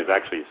brain is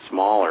actually a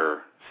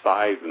smaller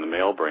size than the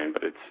male brain,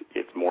 but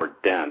it's more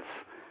dense,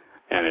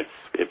 and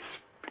it's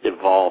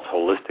evolved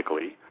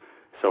holistically.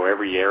 So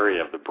every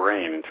area of the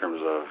brain in terms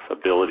of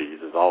abilities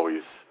is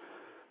always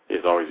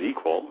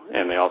equal,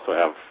 and they also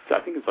have, I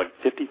think it's like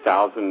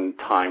 50,000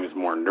 times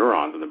more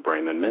neurons in the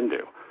brain than men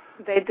do.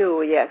 They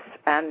do, yes,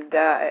 and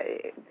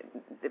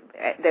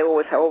they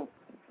also,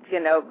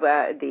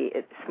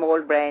 the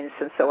small brains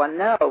and so on.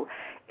 No,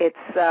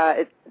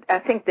 I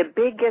think the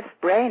biggest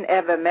brain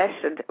ever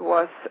measured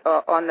was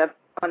on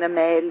a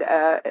male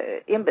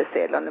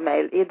imbecile, on a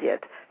male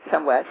idiot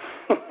somewhere.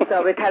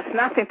 So it has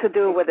nothing to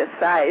do with the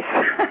size.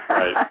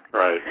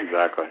 Right,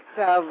 exactly.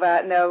 So,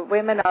 no,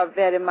 women are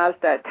very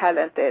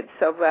multi-talented.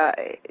 So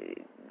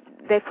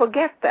they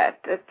forget that.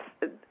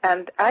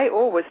 And I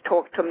always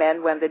talk to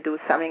men when they do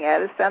something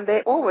else, and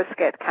they always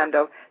get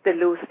they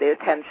lose their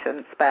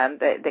attention span.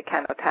 They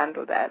cannot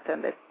handle that,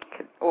 and they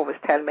can always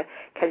tell me,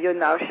 can you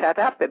now shut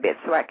up a bit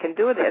so I can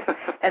do this?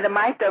 And it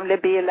might only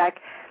be like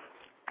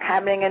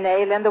hammering a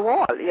nail in the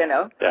wall,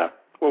 Yeah.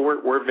 Well,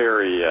 we're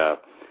very,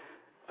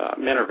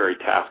 men are very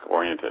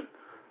task-oriented.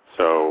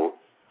 So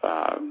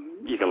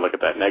you can look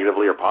at that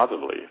negatively or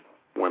positively.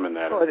 Women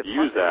that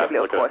use that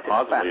look at it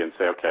positively and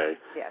say, okay.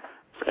 Yes.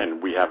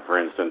 And we have, for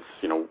instance,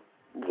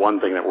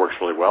 one thing that works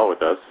really well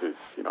with us is,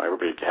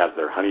 everybody has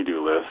their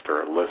honey-do list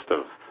or a list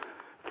of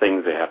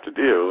things they have to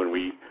do, and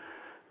we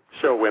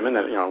show women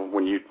that,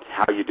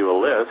 how you do a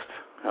list.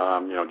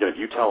 Again, if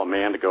you tell a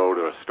man to go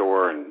to a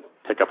store and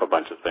pick up a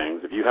bunch of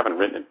things, if you haven't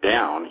written it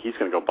down, he's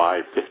going to go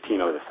buy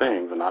 15 other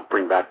things and not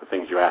bring back the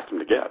things you asked him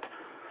to get.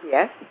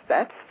 Yes,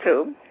 that's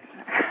true.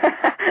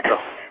 So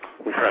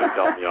we try to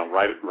tell them,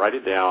 write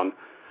it down,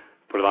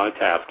 put it on a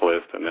task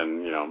list, and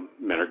then,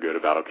 men are good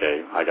about,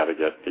 okay, I got to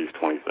get these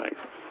 20 things.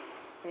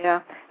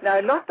 Yeah. Now,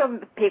 a lot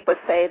of people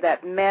say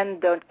that men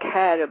don't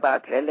care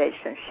about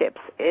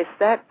relationships. Is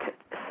that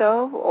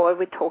so, or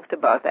we talked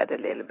about that a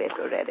little bit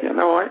already? Yeah,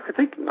 no, I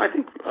think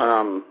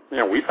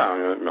we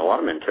found a lot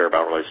of men care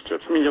about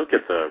relationships. I mean, you'll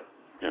get the,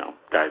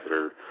 guys that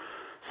are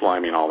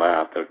slimy and all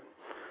that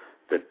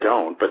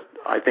don't. But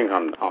I think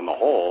on the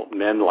whole,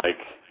 men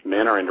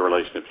are into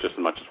relationships just as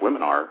much as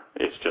women are.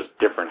 It's just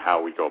different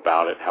how we go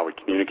about it, how we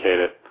communicate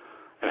it,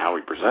 and how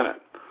we present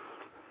it.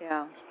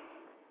 Yeah.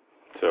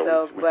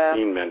 So we've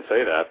seen men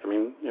say that. I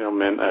mean,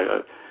 men,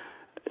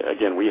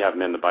 again, we have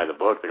men that buy the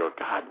book. They go,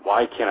 God,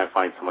 why can't I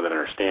find someone that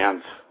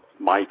understands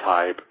my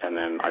type, and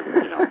then,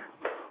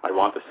 I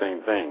want the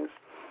same things.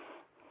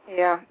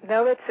 Yeah.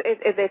 No,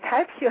 the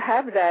types you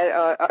have there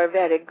are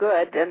very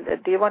good.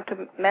 And do you want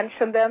to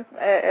mention them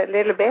a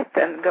little bit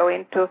and go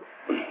into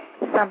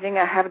something?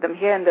 I have them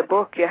here in the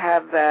book. You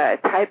have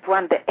type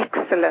 1, the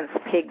excellence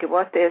pig.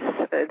 What is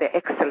the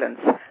excellence?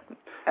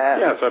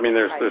 Yeah, so I mean,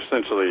 there's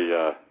essentially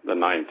the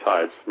 9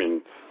 types. I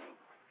mean,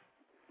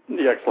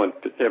 the excellent.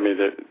 I mean,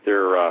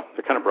 they're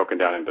kind of broken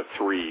down into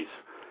 3s,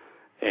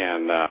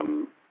 and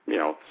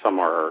some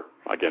are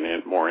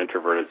again more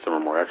introverted, some are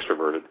more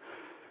extroverted.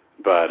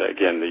 But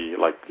again,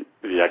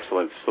 the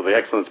excellence. So the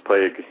excellence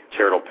pig,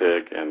 charitable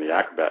pig, and the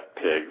acrobat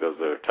pig. Those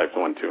are types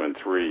 1, 2, and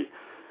 3.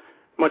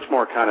 Much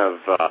more kind of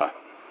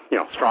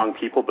strong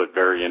people, but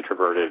very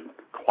introverted,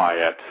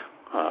 quiet.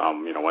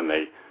 When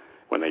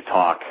they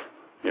talk.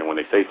 When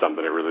they say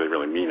something, they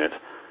really mean it.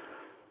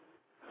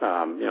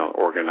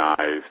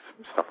 Organized,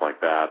 stuff like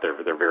that.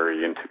 They're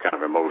very into kind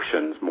of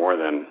emotions more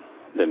than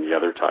the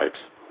other types.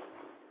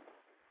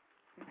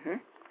 Mm-hmm.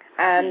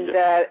 And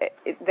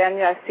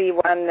then I see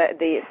one,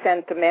 the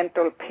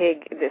sentimental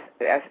pig,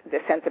 the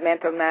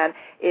sentimental man.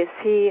 Is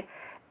he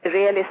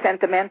really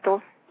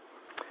sentimental?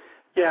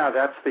 Yeah,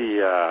 that's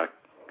the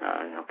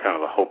kind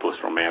of the hopeless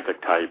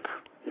romantic type.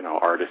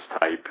 Artist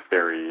type,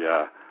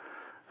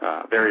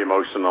 very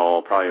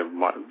emotional, probably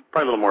a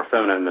little more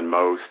feminine than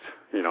most,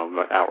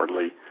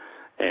 outwardly,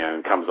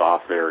 and comes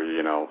off very,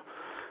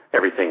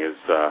 everything is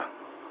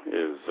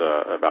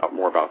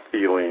more about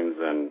feelings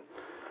and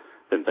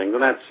things,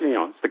 and that's,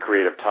 it's the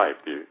creative type.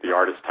 The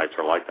artist types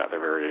are like that. They're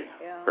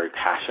very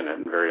passionate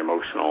and very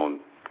emotional and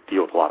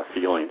deal with a lot of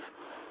feelings.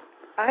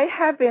 I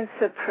have been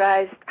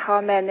surprised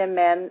how many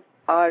men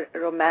are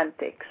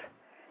romantics.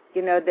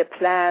 They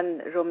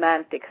plan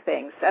romantic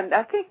things. And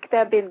I think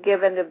they've been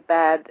given a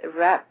bad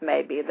rap,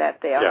 maybe, that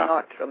they are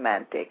not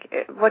romantic.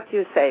 What do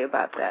you say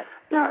about that?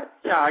 Yeah,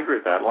 I agree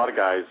with that. A lot of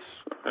guys,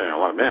 a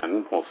lot of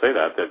men will say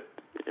that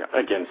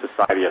again,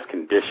 society has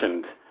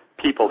conditioned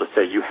people to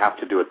say you have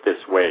to do it this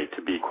way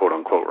to be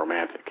quote-unquote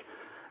romantic.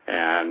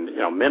 And,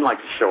 men like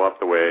to show up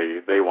the way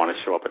they want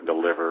to show up and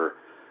deliver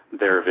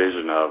their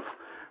vision of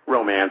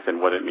romance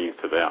and what it means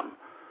to them.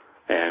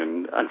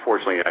 And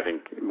unfortunately, I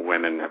think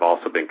women have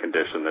also been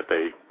conditioned that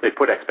they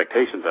put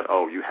expectations that,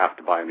 you have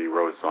to buy me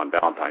roses on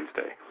Valentine's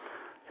Day.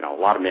 A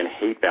lot of men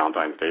hate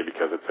Valentine's Day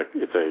because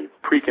it's a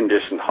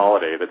preconditioned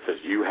holiday that says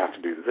you have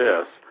to do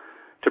this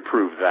to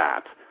prove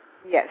that.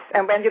 Yes,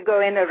 and when you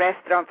go in a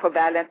restaurant for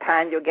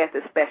Valentine, you get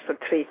a special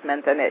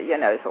treatment, and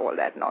it's all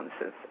that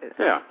nonsense.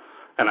 Yeah,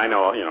 and I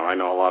know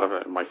a lot of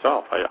it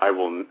myself. I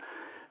will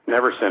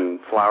never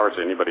send flowers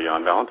to anybody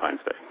on Valentine's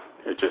Day.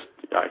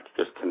 I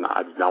do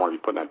not want to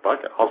be put in that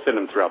bucket. I'll send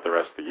them throughout the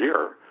rest of the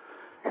year.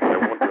 I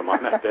won't do them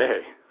on that day.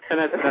 And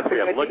that's the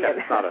way I look at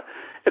it.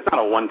 It's not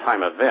a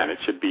one-time event. It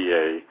should be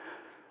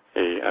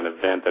an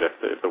event that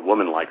if the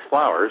woman likes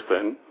flowers,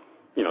 then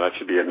that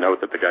should be a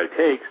note that the guy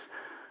takes,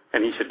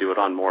 and he should do it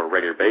on more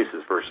regular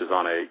basis versus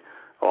on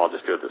I'll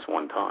just do it this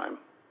one time.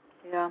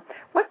 Yeah.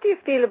 What do you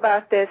feel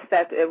about this?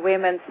 That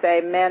women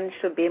say men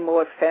should be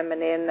more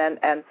feminine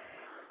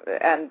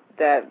and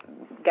the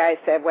guy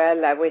said,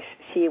 well, I wish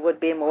she would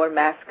be more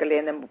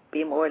masculine and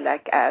be more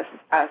like us.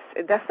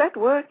 Does that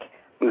work?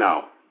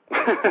 No.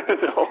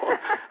 No.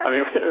 I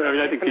mean,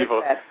 I think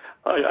people.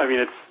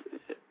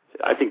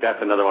 I think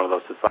that's another one of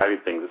those society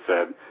things that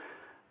said,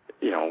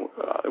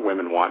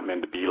 women want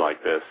men to be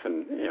like this,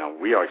 and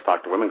we always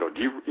talk to women. Go,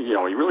 do you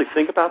really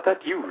think about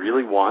that? Do you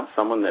really want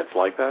someone that's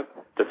like that?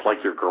 That's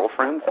like your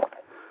girlfriend?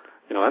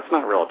 That's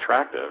not real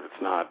attractive.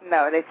 It's not.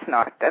 No, it's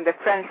not. And the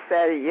French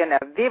say,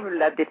 vive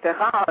la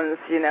différence,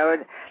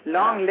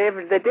 long live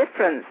the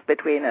difference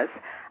between us.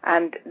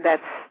 And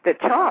that's the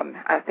charm,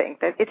 I think,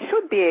 that it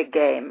should be a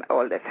game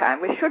all the time.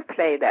 We should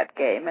play that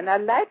game. And I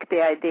like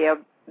the idea of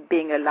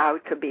being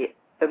allowed to be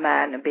a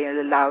man and being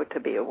allowed to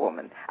be a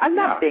woman. I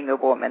love being a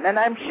woman, and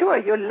I'm sure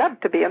you love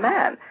to be a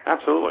man.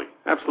 Absolutely.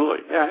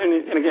 Yeah,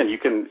 and again, you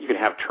can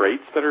have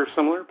traits that are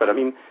similar, but I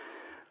mean,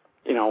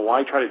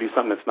 why try to do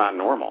something that's not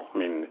normal? I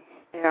mean,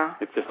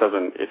 it just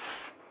doesn't. It's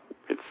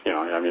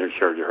I mean, I'm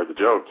sure you heard the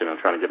joke.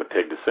 Trying to get a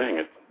pig to sing,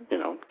 it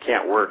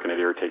can't work, and it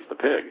irritates the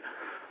pig.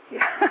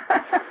 Yeah,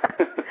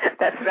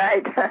 that's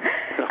right.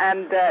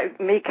 And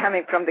me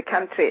coming from the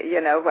country,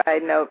 I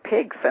know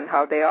pigs and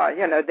how they are,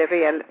 the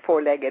real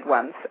four-legged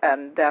ones.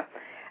 And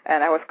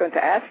I was going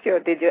to ask you,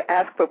 did you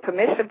ask for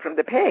permission from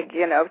the pig, to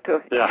use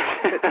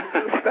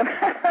them?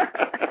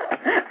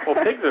 Well,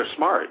 pigs are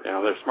smart.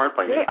 They're smart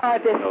by nature. They are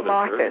the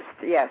smartest,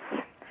 yes.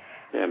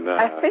 And,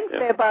 I think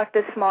they're about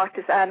the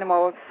smartest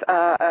animals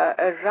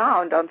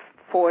around on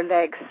four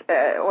legs,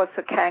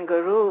 also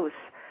kangaroos.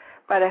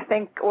 But I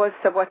think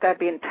also what I've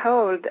been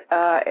told,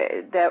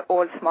 they're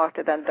all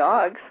smarter than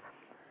dogs.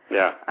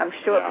 Yeah. I'm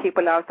sure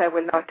people out there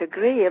will not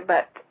agree,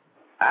 but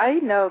I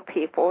know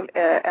people,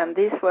 and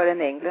these were in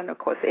England, of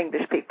course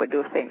English people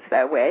do things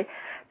that way,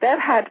 they've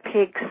had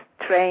pigs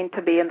trained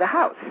to be in the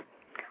house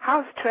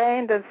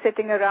trained and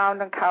sitting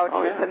around on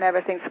couches and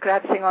everything,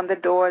 scratching on the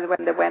door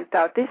when they went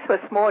out. These were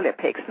smaller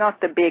pigs, not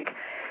the big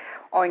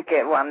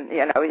oinky one,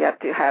 you have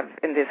to have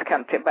in this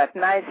country, but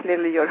nice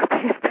little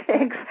European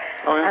pigs.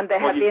 Oh, yeah. And they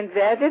have been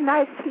very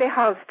nicely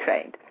house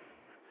trained.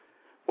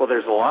 Well,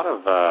 there's a lot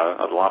of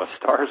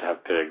stars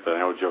have pigs. I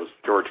know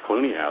George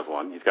Clooney has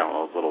one. He's got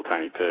one of those little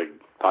tiny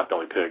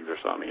potbelly pigs or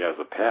something. He has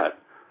a pet.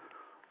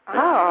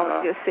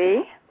 Oh, you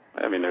see?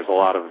 I mean, there's a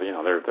lot of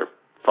they're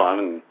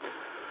fun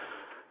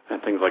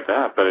and things like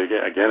that. But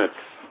again, it's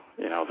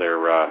they're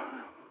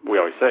we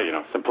always say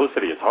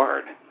simplicity is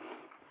hard.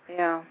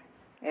 Yeah.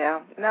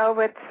 No,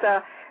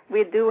 it's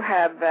we do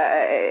have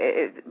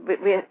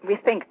we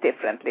think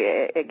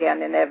differently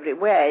again in every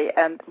way,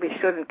 and we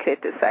shouldn't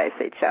criticize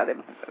each other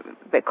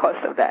because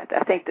of that.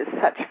 I think it's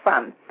such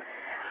fun.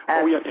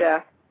 And,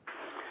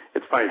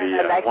 it's funny.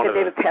 And I like the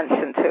little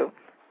tension too.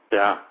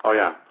 Yeah. Oh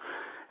yeah.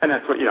 And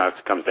that's what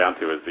it comes down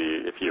to is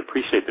if you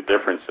appreciate the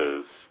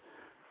differences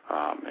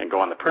and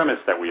go on the premise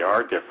that we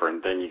are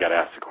different, then you got to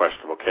ask the question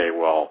of, okay,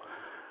 well,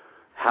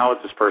 how is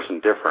this person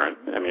different?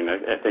 I mean,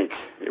 I think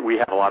we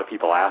have a lot of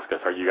people ask us,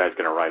 are you guys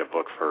going to write a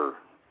book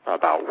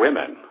about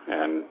women?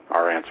 And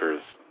our answer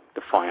is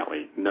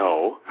defiantly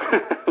no,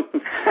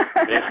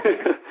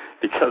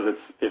 because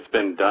it's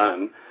been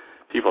done.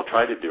 People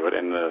try to do it,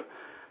 and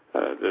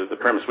the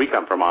premise we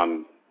come from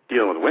on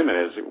dealing with women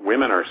is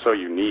women are so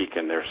unique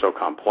and they're so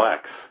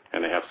complex,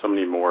 and they have so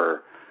many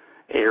more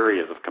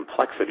areas of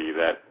complexity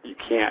that you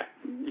can't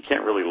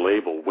really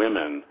label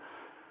women.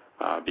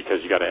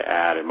 Because you got to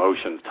add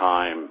emotions,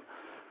 time,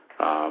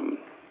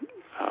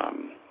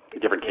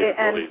 different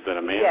capabilities than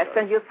a man. Yes,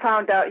 does. and you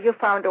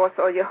found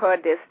also, you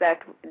heard this,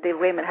 that the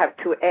women have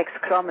two X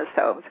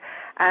chromosomes,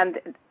 and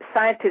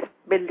scientists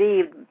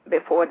believed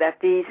before that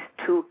these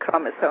two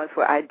chromosomes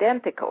were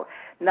identical.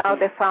 Now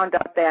they found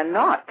out they are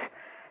not.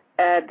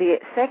 The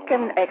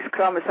second X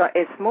chromosome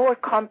is more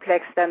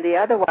complex than the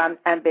other one,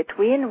 and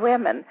between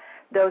women,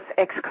 those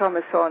X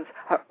chromosomes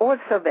are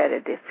also very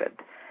different.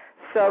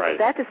 So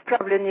that is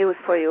probably news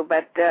for you,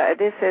 but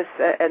this is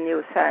a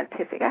new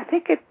scientific. I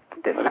think it's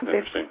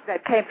something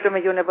that came from a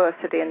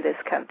university in this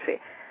country.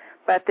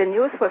 But the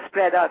news was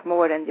spread out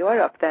more in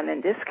Europe than in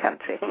this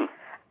country.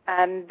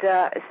 And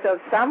so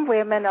some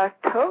women are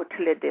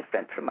totally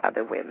different from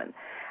other women.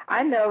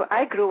 I know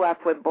I grew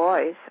up with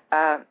boys,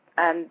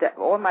 and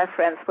all my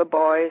friends were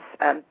boys,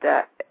 and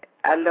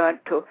I learned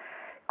to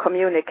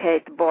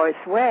communicate boys'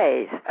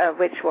 ways,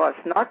 which was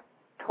not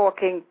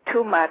talking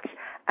too much,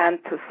 and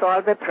to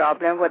solve a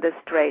problem with a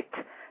straight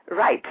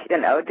right,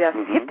 just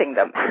hitting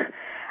them.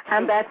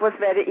 And that was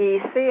very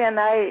easy, and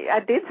I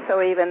did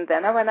so even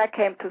then when I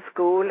came to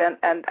school, and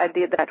I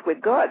did that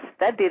with girls.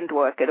 That didn't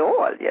work at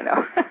all,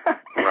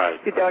 Right.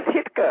 You don't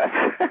hit girls.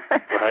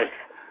 Right.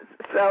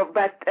 So,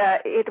 but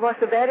it was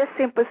a very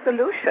simple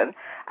solution.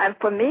 And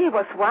for me it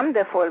was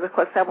wonderful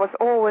because I was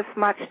always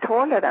much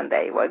taller than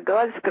they were.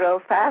 Girls grow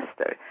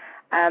faster,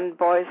 and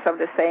boys of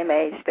the same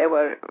age, they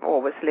were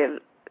always little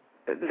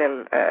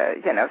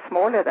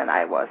smaller than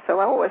I was. So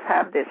I always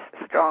have this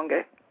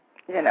stronger,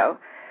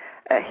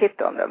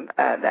 hit on them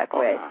that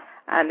way.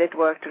 And it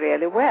worked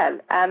really well.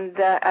 And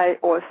I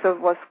also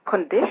was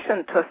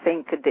conditioned to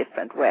think a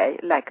different way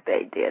like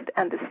they did.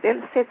 And it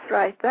still sits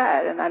right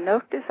there. And I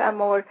notice I'm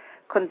more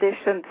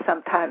conditioned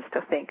sometimes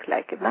to think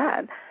like a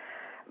man.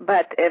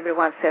 But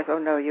everyone says, oh,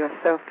 no, you're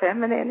so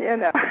feminine,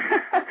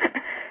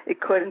 It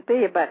couldn't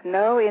be. But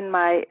no, in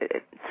my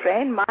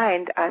trained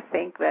mind, I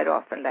think very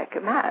often like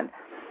a man.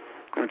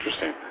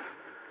 Interesting.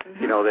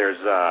 You know,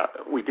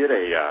 we did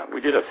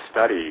a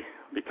study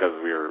because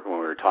when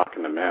we were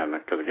talking to men,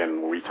 because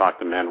again, when we talked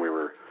to men,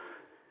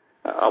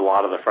 a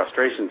lot of the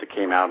frustrations that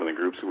came out in the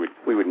groups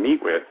we would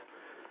meet with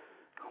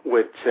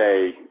would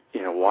say,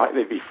 you know, why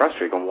they'd be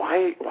frustrated, going,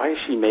 why is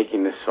she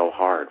making this so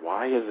hard?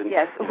 Why isn't?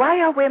 Yes. Why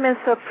are women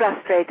so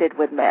frustrated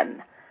with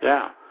men?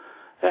 Yeah.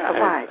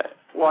 Why?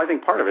 Well, I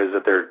think part of it is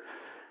that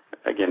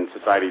again,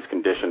 society's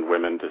conditioned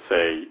women to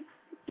say,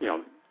 you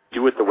know,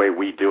 do it the way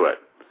we do it,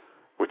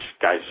 which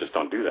guys just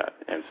don't do that.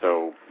 And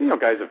so, you know,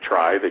 guys have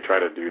tried. They try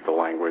to do the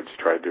language,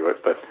 try to do it.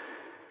 But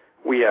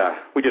we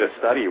did a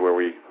study where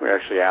we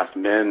actually asked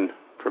men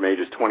from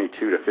ages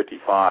 22 to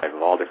 55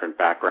 of all different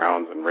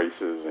backgrounds and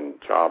races and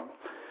job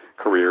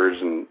careers.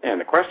 And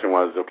the question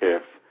was, okay,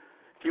 if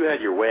you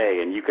had your way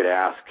and you could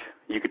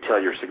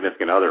tell your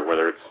significant other,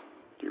 whether it's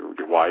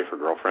your wife or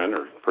girlfriend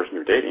or the person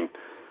you're dating,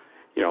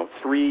 you know,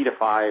 3 to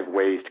 5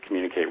 ways to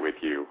communicate with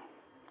you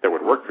that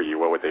would work for you,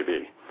 what would they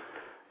be?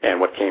 And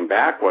what came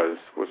back was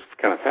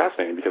kind of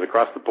fascinating because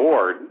across the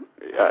board,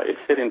 it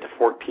fit into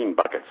 14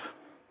 buckets.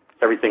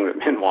 Everything that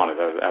men wanted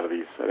out of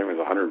these, I think it was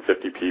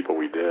 150 people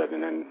we did,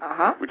 and then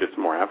we did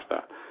some more after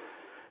that.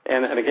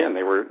 And again,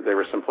 they were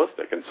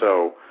simplistic. And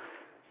so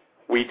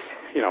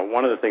you know,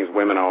 one of the things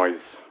women always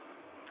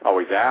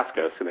ask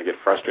us, and they get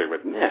frustrated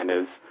with men,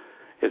 is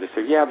they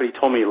say, yeah, but he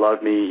told me he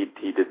loved me,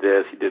 he did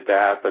this, he did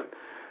that, but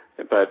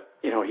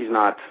you know, he's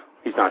not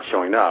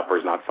showing up or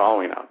he's not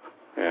following up.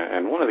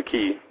 And one of the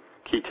key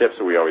tips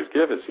that we always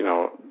give is, you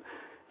know,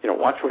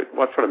 watch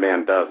what a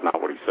man does,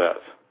 not what he says,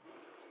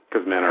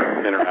 because men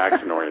are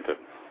action oriented.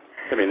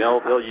 I mean,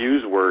 they'll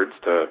use words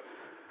to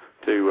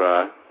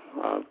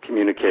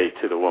communicate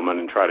to the woman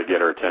and try to get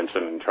her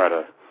attention and try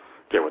to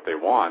get what they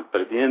want.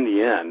 But in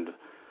the end,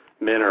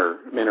 men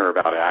are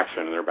about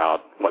action, and they're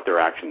about what their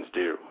actions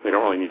do. They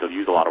don't really need to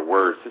use a lot of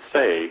words to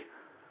say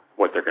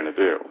what they're going to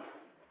do.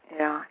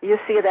 Yeah, you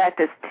see that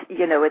as,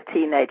 you know, with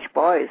teenage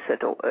boys,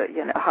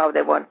 you know, how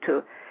they want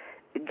to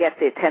get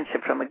the attention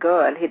from a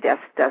girl. He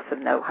just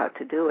doesn't know how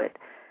to do it.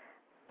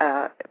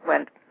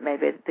 When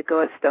maybe the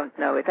girls don't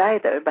know it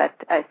either. But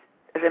I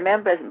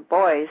remember as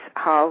boys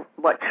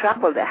what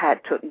trouble they had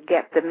to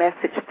get the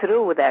message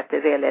through that they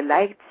really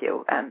liked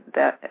you and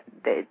that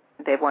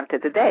they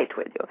wanted to date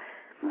with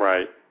you.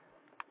 Right.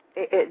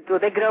 Do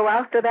they grow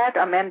out of that?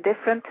 Are men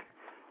different?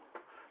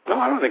 No,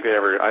 I don't think they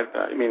ever.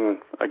 I mean,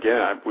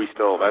 again, we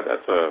still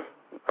that's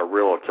a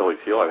real Achilles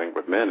heel, I think,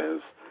 with men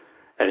is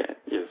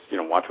you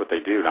know, watch what they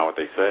do, not what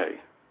they say.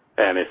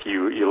 And if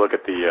you look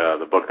at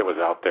the book that was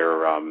out there,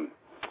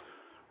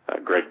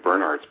 Greg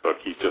Bernhardt's book,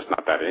 He's Just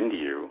Not That Into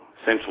You.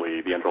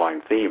 Essentially, the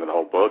underlying theme of the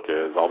whole book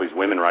is all these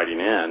women writing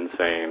in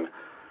saying,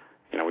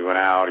 you know, we went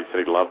out, he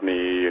said he loved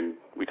me, and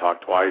we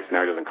talked twice,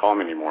 now he doesn't call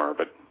me anymore,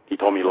 but he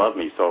told me he loved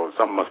me, so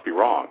something must be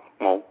wrong.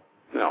 Well,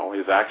 no,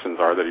 his actions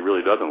are that he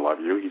really doesn't love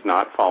you. He's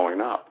not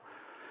following up.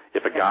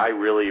 If a guy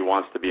really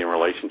wants to be in a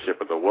relationship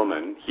with a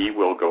woman, he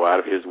will go out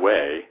of his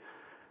way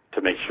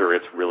to make sure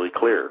it's really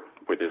clear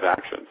with his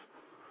actions.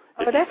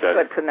 Oh, that's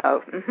good to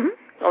know. Mm-hmm.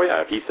 Oh,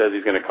 yeah. If he says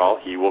he's going to call,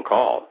 he will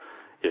call.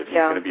 If he's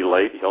going to be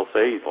late, he'll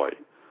say he's late.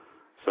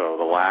 So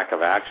the lack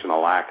of action, the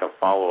lack of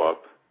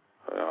follow-up,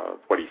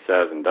 what he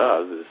says and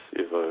does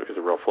is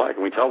a real flag.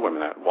 And we tell women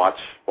that. Watch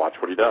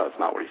what he does,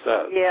 not what he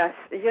says. Yes.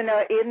 You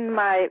know, in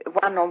my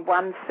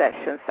one-on-one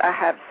sessions, I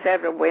have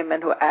several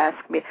women who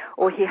ask me,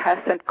 oh, he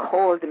hasn't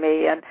called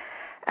me. And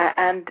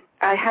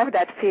I have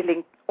that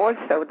feeling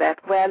also that,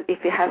 well,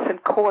 if he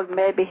hasn't called,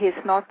 maybe he's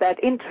not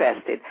that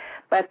interested.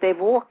 But they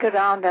walk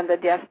around and they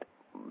just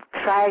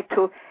try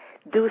to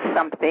do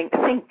something,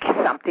 think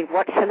something.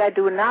 What shall I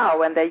do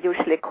now? And they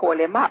usually call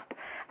him up.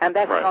 And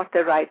that's not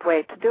the right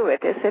way to do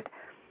it, is it?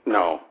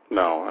 No.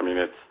 I mean,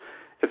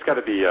 it's got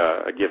to be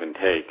a give and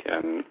take.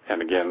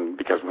 And again,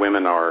 because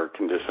women are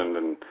conditioned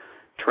and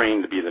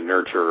trained to be the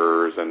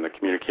nurturers and the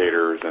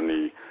communicators and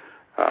the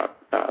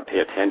pay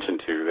attention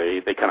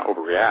to, they kind of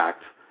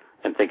overreact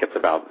and think it's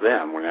about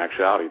them when in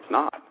actuality it's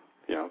not.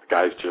 You know, the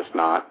guy's just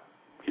not.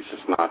 He's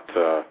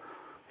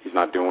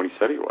not doing what he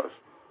said he was.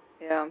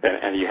 Yeah.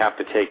 And you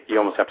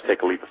almost have to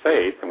take a leap of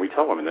faith. And we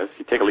tell women this.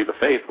 You take a leap of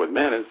faith with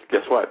men is,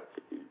 guess what?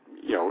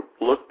 You know,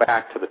 look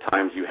back to the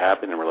times you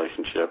have been in a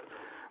relationship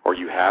or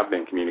you have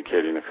been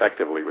communicating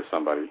effectively with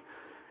somebody.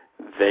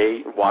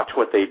 They watch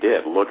what they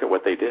did. Look at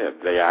what they did.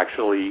 They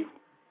actually,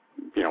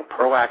 you know,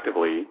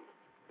 proactively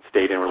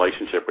stayed in a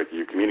relationship with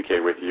you,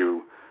 communicated with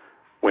you,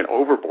 went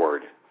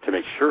overboard to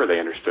make sure they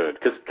understood.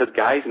 Because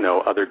guys know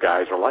other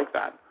guys are like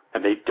that,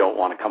 and they don't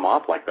want to come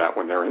off like that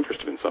when they're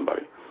interested in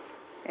somebody.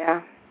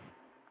 Yeah.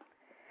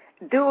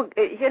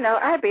 You know,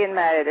 I've been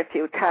married a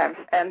few times,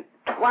 and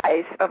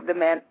twice of the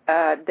men,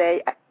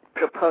 they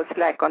propose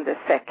like on the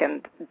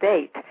second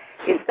date.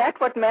 Is that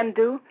what men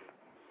do?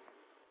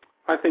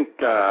 I think,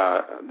 there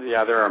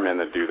are men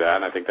that do that,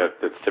 and I think that's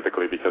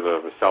typically because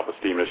of a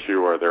self-esteem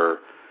issue, or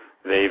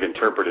they've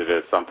interpreted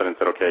it as something and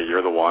said, okay,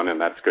 you're the one, and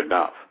that's good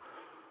enough.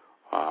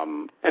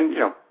 And, you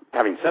know,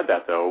 having said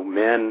that, though,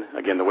 men,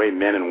 again, the way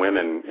men and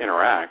women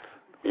interact,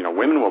 you know,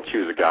 women will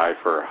choose a guy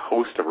for a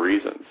host of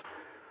reasons.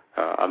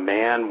 A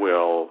man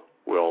will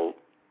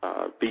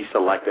be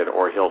selected,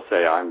 or he'll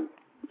say, I'm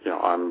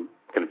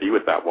going to be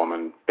with that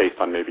woman based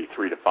on maybe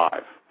 3 to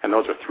 5, and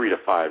those are 3 to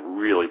 5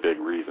 really big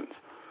reasons.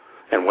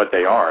 And what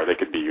they are, they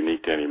could be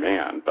unique to any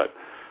man, but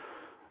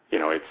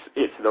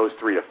it's those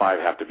 3 to 5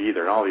 have to be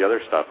there, and all the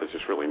other stuff is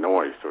just really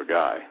noise to a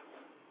guy.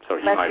 So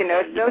he might,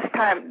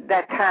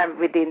 that time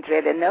we didn't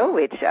really know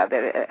each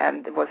other,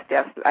 and it was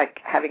just like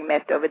having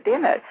met over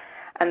dinner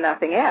and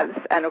nothing else.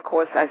 And of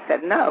course I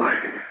said no.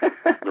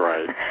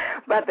 Right.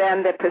 But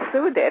then they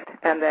pursued it,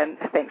 and then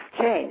things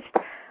changed.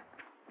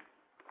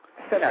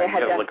 So yeah, they had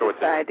you got to look at what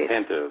their decided.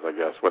 intent is, I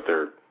guess, what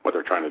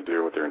they're trying to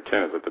do, what their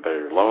intent is. That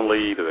they're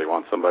lonely? Do they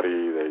want somebody?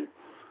 They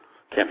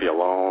can't be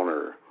alone,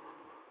 or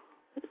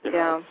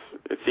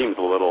it seems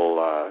a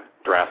little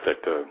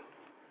drastic to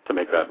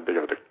make that big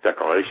of a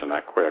declaration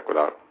that quick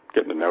without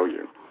getting to know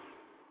you.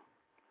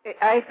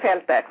 I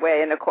felt that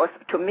way, and of course,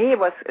 to me, it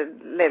was a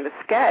little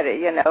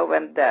scary,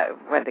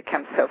 when they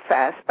come so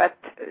fast. But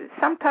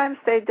sometimes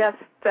they just,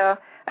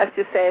 as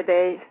you say,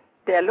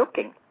 they're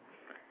looking.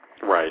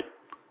 Right.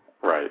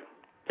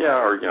 Yeah,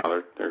 or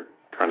they're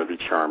trying to be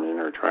charming,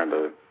 or trying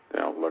to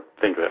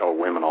think that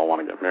women all want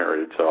to get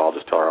married, so I'll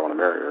just tell her I want to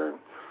marry her.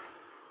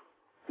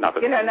 Not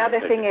that another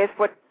thing is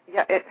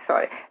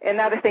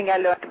another thing I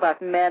learned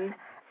about men: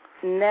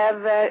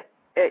 never,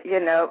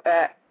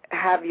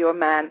 have your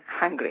man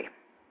hungry.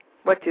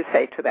 What do you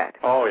say to that?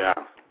 Oh, yeah.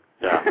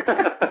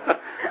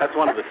 That's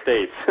one of the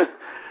states.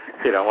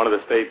 One of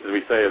the states, as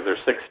we say, is there's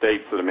 6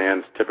 states that a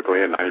man's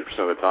typically in 90%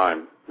 of the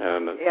time.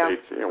 And the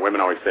states, women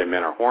always say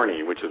men are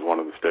horny, which is one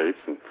of the states,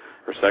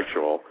 or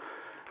sexual.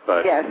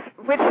 But yes,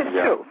 which is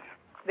true.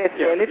 That's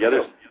really the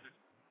others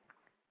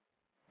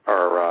true.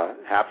 are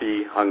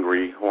happy,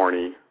 hungry,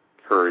 horny,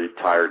 hurried,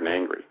 tired, and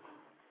angry.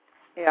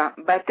 Yeah,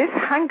 but this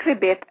hungry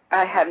bit,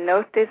 I have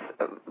noticed,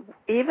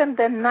 even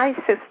the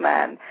nicest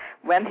man,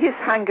 when he's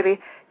hungry,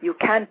 you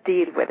can't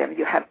deal with him.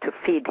 You have to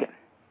feed him.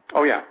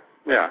 Oh, yeah.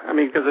 I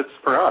mean, because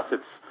for us,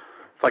 it's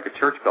like a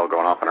church bell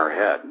going off in our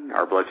head.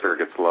 Our blood sugar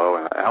gets low,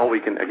 and all we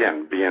can,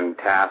 again, being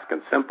task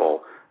and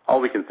simple,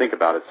 all we can think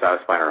about is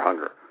satisfying our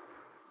hunger.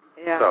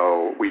 Yeah.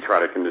 So we try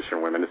to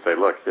condition women to say,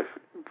 look,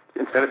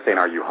 instead of saying,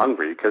 are you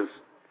hungry, because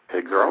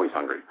pigs are always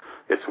hungry,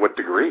 it's what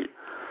degree.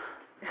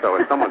 So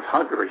if someone's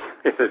hungry,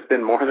 if it's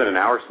been more than an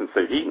hour since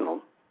they've eaten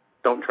them,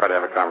 don't try to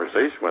have a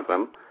conversation with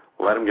them.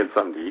 Let them get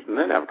something to eat and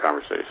then have a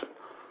conversation.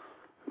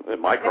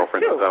 And my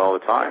girlfriend does that all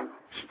the time.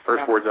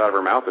 First words out of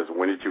her mouth is,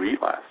 when did you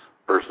eat last?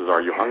 Versus,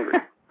 are you hungry?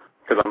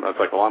 Because it's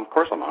like, well, of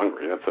course I'm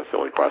hungry. That's a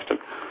silly question.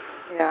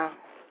 Yeah.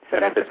 So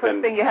that's the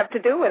first thing you have to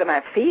do with him.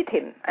 I feed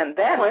him, and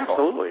then. Oh,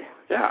 absolutely.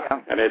 Yeah.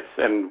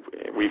 And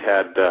we've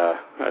had guys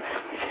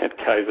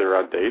that are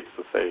on dates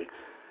to say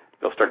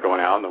they'll start going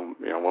out, and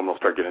one will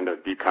start getting into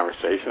a deep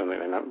conversation,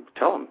 and I'll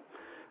tell them.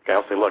 Okay,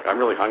 I'll say, look, I'm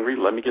really hungry.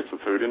 Let me get some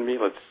food in me.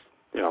 Let's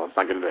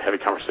not get into a heavy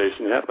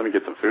conversation yet. Let me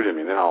get some food in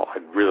me, and then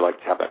I'd really like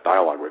to have that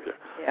dialogue with you.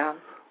 Yeah.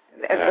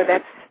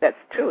 But that's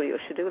true. You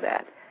should do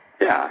that.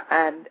 Yeah.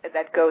 And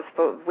that goes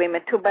for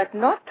women too, but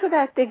not to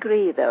that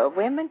degree, though.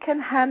 Women can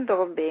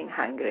handle being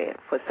hungry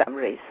for some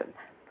reason.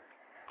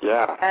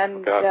 Yeah.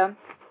 And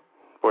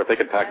if they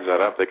could package that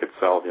up, they could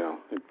sell, $1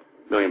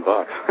 million.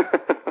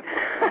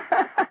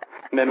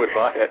 Men would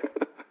buy it.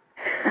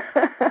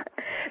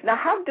 Now,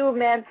 how do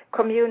men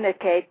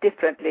communicate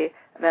differently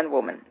than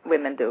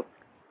women do?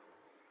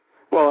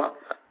 Well,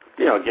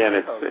 again,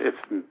 it's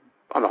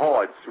on the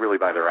whole, it's really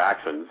by their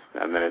actions,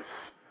 and then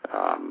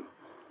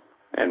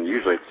and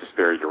usually it's just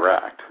very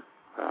direct.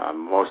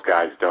 Most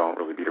guys don't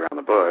really beat around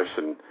the bush,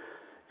 and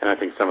I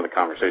think some of the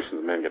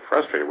conversations men get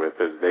frustrated with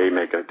is they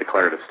make a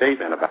declarative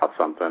statement about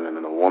something, and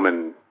then the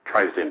woman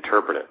tries to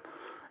interpret it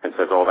and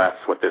says, oh, that's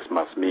what this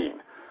must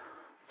mean.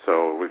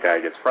 So the guy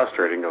gets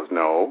frustrated and goes,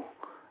 no,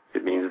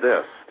 it means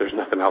this. There's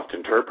nothing else to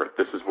interpret.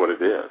 This is what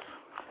it is.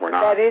 We're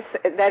not.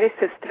 That is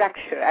the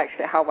structure,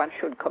 actually, how one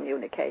should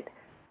communicate.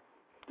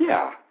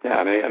 Yeah,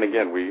 and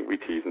again, we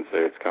tease and say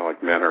it's kind of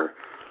like men are,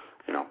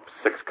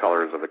 6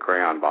 colors of the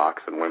crayon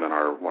box, and women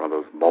are one of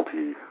those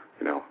many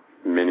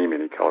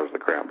colors of the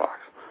crayon box.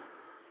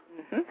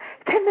 Mm-hmm.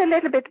 Tell me a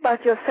little bit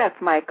about yourself,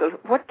 Michael.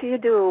 What do you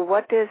do?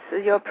 What is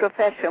your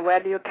profession?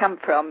 Where do you come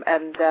from?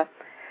 And a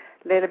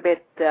little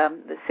bit,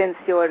 since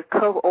your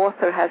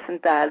co-author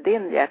hasn't dialed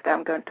in yet,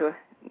 I'm going to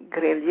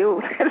grill you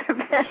a little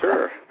bit.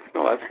 Sure.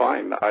 No, that's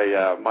fine.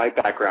 My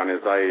background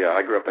is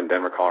I grew up in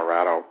Denver,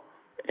 Colorado,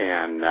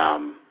 and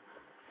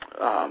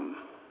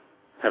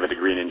have a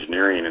degree in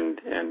engineering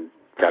and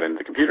got into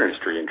the computer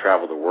industry and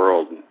traveled the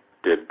world and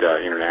did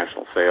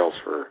international sales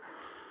for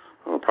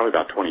probably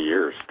about 20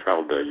 years.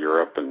 Traveled to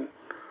Europe and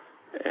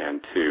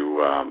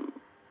to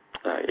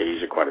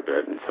Asia quite a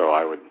bit, and so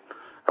I was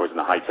in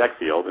the high tech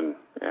field and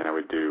I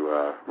would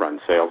run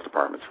sales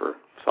departments for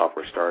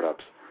software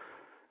startups.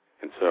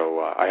 And so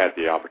I had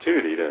the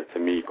opportunity to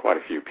meet quite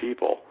a few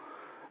people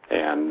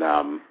and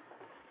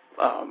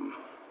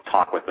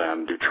talk with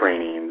them, do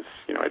trainings,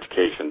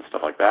 education,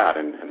 stuff like that.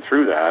 And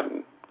through that,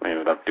 I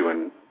ended up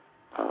doing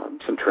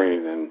some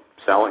training and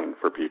selling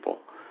for people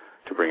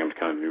to bring them to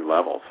kind of a new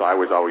level. So I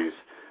was always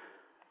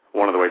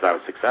one of the ways I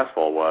was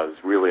successful was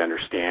really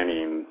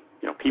understanding,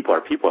 people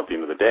are people at the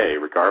end of the day,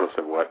 regardless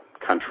of what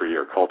country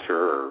or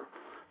culture or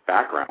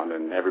background,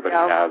 and everybody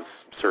has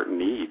certain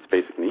needs,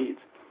 basic needs.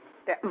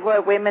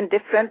 Were women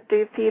different, do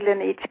you feel,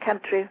 in each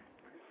country,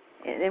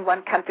 in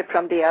one country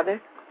from the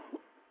other?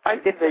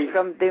 Different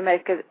from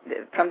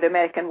the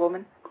American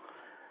woman?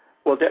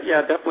 Well,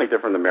 definitely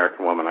different from the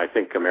American woman. I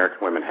think American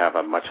women have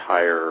a much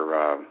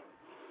higher,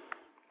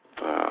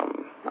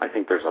 I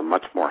think there's a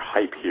much more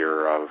hype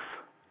here of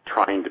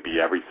trying to be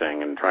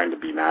everything and trying to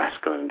be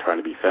masculine and trying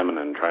to be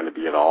feminine and trying to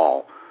be it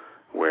all,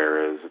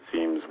 whereas it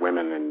seems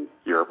women in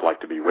Europe like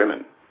to be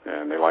women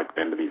and they like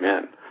men to be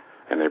men,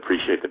 and they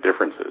appreciate the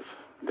differences.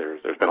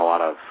 There's been a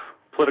lot of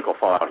political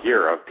fallout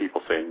here of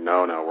people saying,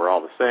 no, we're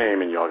all the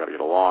same and you all got to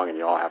get along and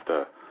you all have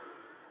to,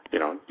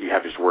 you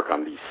have to just work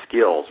on these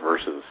skills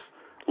versus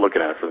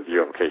looking at it from the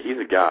view of, okay, he's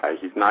a guy,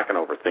 he's not going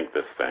to overthink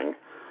this thing,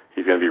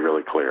 he's going to be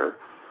really clear.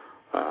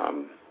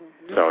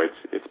 So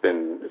it's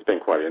been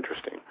quite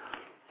interesting.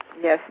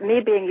 Yes, me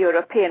being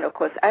European, of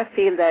course, I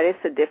feel there is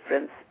a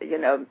difference.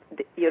 The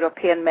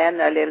European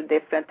men are a little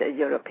different, the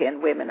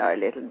European women are a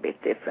little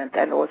bit different,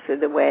 and also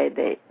the way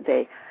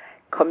they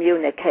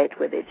communicate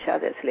with each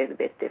other is a little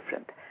bit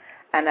different.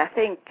 And I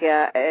think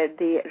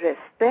the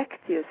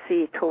respect you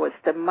see towards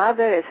the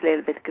mother is a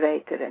little bit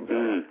greater in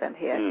Europe than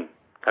here.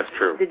 That's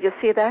true. Did you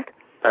see that?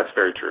 That's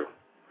very true.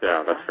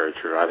 Yeah, that's very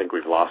true. I think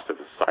we've lost to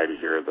the society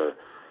here the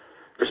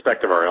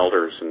respect of our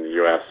elders in the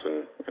U.S.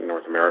 and in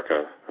North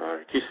America.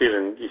 You see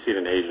it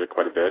in Asia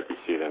quite a bit. You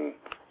see it in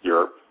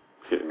Europe.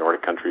 You see it in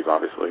Nordic countries,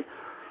 obviously.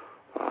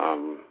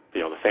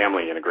 The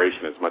family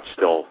integration is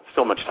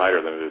still much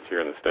tighter than it is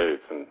here in the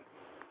States. And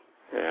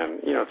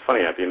it's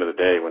funny, at the end of the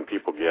day, when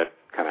people get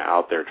kind of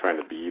out there trying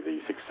to be the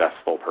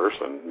successful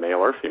person, male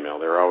or female,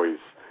 they're always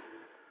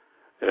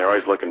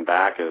looking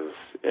back as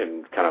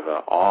in kind of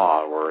an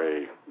awe or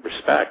a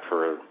respect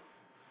for,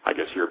 I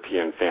guess,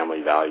 European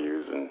family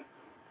values and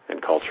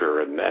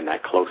culture and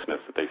that closeness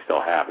that they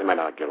still have. They might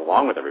not get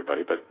along with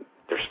everybody, but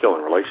they're still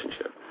in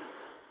relationship.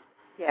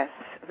 Yes,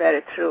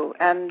 very true.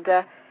 And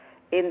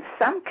in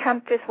some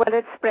countries, well,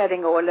 it's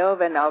spreading all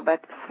over now,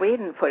 but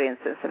Sweden, for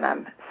instance, and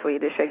I'm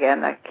Swedish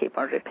again, I keep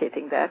on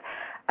repeating that,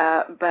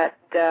 but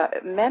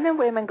men and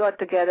women got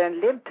together and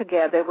lived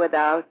together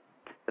without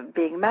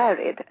being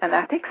married. And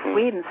I think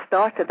Sweden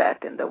started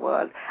that in the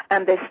world.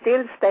 And they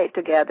still stayed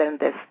together and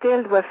they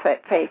still were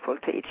faithful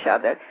to each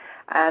other.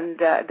 And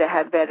they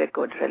had very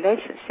good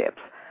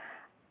relationships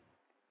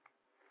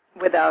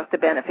without the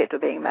benefit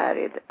of being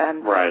married.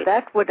 And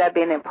that would have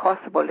been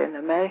impossible in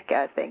America,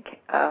 I think,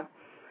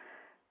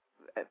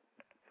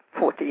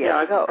 40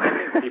 years ago.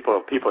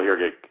 People here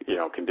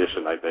get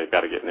conditioned like they've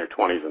got to get in their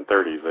 20s and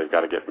 30s. They've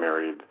got to get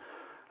married.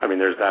 I mean,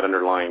 there's that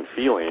underlying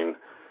feeling,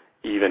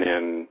 even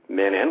in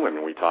men and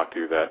women we talk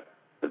to, that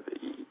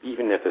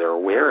even if they're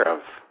aware of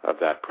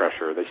that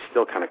pressure, they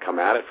still kind of come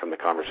at it from the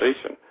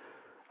conversation.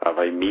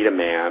 They meet a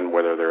man,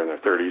 whether they're in their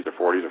 30s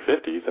or 40s or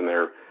 50s, and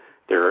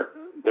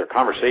their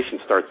conversation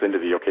starts into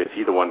the, okay, is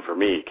he the one for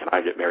me? Can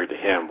I get married to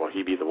him? Will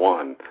he be the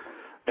one?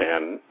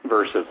 And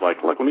versus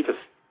like, look, let me just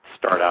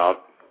start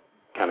out,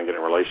 kind of get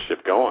a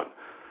relationship going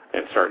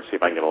and start to see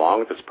if I can get along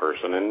with this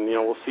person, and,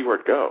 we'll see where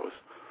it goes.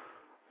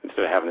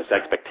 Instead of having this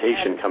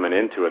expectation coming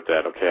into it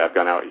that, okay, I've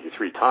gone out with you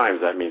 3 times,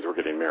 that means we're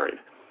getting married.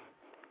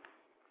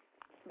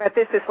 But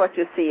this is what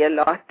you see a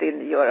lot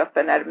in Europe,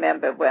 and I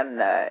remember when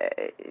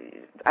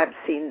I've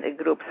seen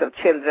groups of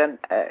children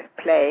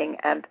playing,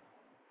 and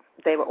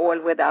they were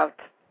all without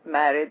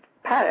married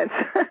parents,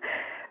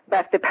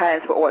 but the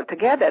parents were all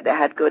together. They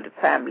had good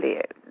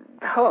family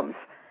homes.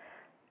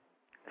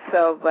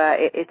 So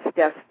it's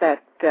just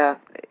that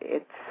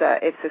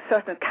it's a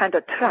certain kind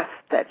of trust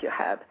that you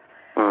have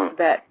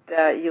that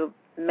you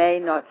may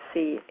not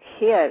see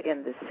here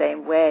in the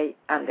same way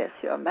unless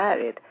you're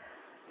married.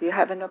 Do you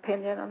have an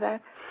opinion on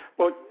that?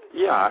 Well,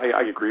 yeah,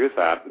 I agree with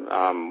that.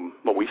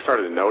 What we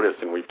started to notice,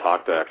 and we've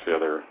talked to actually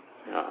other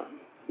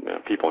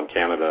people in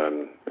Canada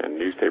and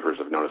newspapers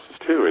have noticed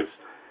this too, is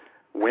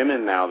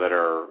women now that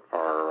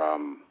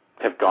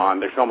have gone,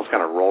 there's almost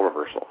kind of role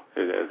reversal.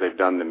 As they've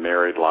done the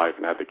married life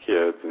and had the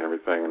kids and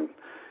everything, and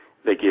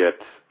they get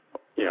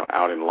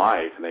out in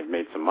life and they've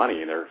made some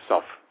money and they're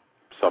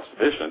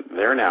self-sufficient.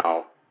 They're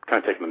now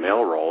kind of taking the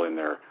male role in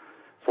their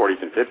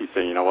 40s and 50s,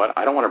 saying, you know what,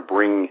 I don't want to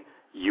bring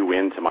you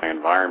into my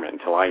environment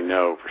until I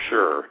know for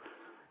sure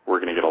we're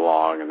going to get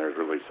along and there's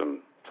really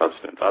some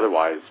substance.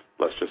 Otherwise,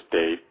 let's just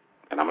date,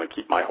 and I'm going to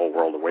keep my whole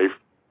world away from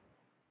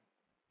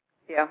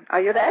you. Yeah.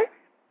 Are you there?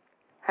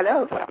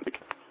 Hello?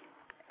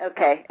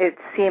 Okay. It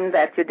seemed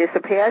that you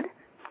disappeared.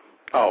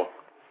 Oh,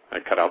 I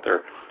cut out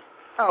there.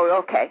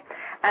 Oh, okay.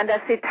 And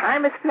I see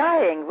time is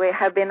flying. We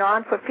have been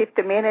on for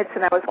 50 minutes,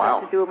 and I was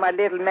going to do my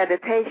little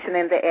meditation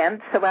in the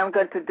end, so I'm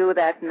going to do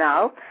that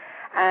now.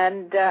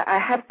 And I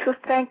have to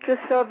thank you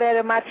so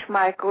very much,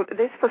 Michael.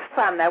 This was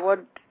fun. I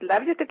would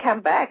love you to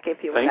come back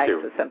if you would like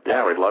to sometime.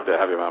 Yeah, we'd love to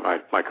have you,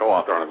 my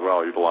co-author on as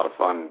well. He's a lot of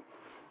fun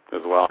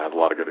as well. I had a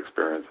lot of good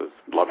experiences.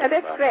 Love to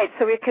that's great.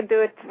 So we can do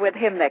it with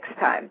him next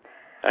time.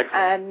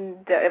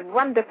 Excellent. And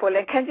wonderful.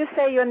 And can you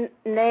say your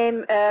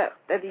name,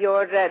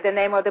 the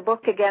name of the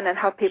book again, and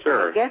how people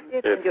Sure. can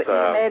get it, and your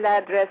email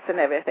address and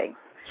everything?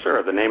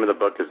 Sure. The name of the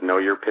book is Know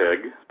Your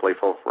Pig,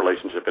 Playful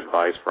Relationship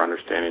Advice for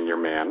Understanding Your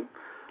Man.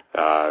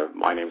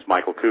 My name's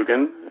Michael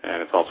Coogan,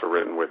 and it's also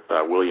written with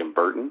William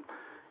Burton.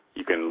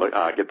 You can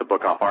get the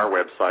book off our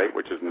website,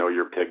 which is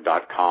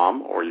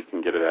knowyourpig.com, or you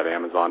can get it at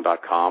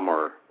amazon.com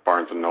or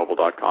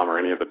barnesandnoble.com or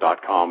any of the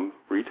 .com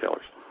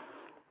retailers.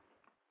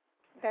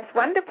 That's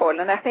wonderful,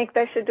 and I think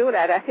they should do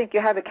that. I think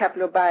you have a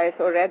couple of buyers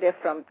already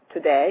from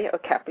today, a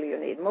couple you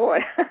need more.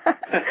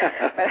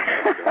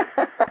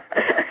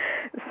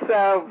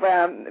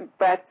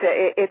 But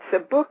it's a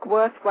book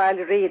worthwhile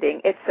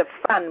reading. It's a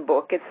fun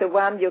book. It's the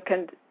one you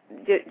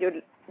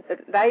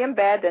lie in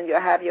bed and you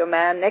have your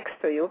man next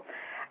to you,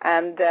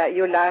 and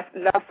you laugh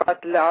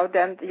out loud,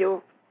 and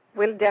you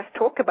will just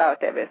talk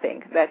about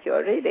everything that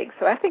you're reading.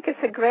 So I think it's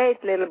a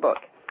great little book.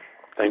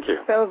 Thank you.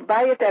 So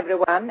buy it,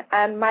 everyone.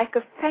 And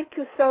Michael, thank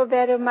you so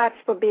very much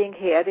for being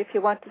here. If you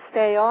want to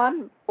stay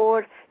on,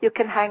 or you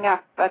can hang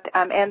up, but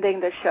I'm ending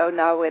the show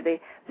now with the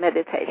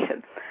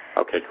meditation.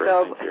 Okay, great.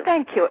 So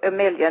thank you a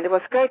million. It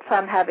was great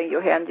fun having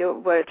you here, and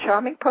you were a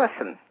charming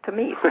person to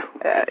meet,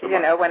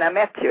 when I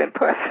met you in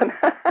person.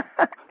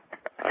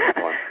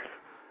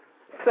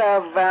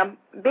 So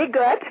be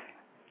good,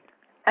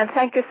 and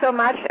thank you so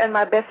much, and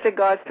my best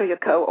regards to your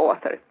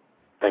co-author.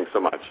 Thanks so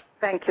much.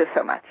 Thank you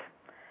so much.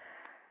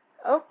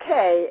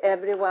 Okay,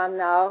 everyone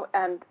now,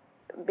 and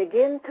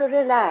begin to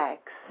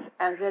relax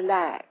and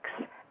relax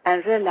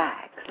and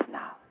relax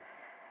now.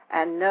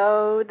 And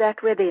know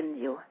that within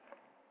you,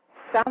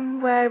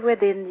 somewhere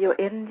within you,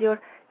 in your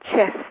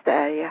chest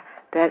area,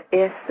 there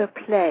is a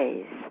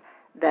place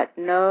that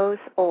knows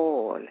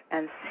all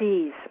and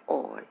sees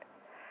all.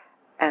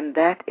 And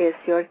that is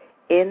your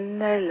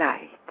inner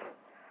light.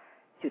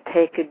 You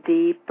take a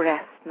deep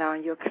breath now,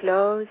 and you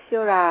close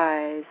your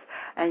eyes,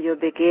 and you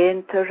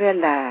begin to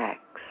relax.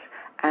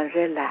 And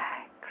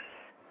relax,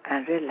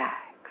 and relax,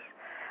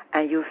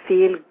 and you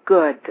feel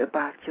good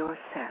about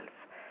yourself.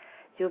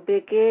 You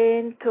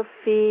begin to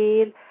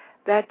feel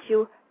that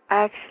you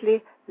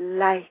actually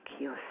like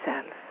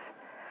yourself.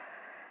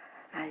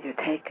 And you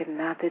take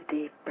another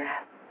deep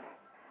breath.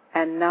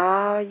 And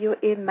now you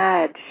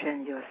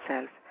imagine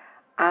yourself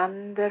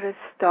under a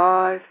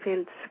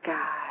star-filled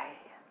sky.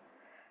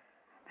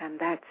 And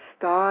that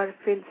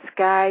star-filled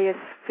sky is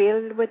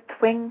filled with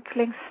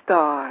twinkling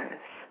stars.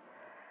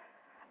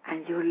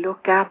 And you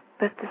look up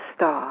at the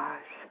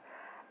stars,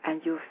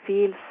 and you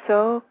feel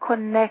so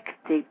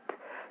connected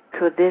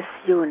to this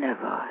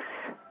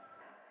universe,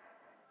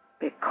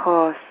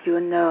 because you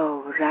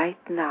know right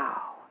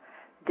now,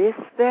 this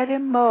very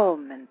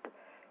moment,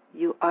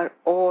 you are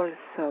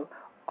also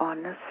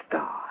on a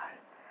star,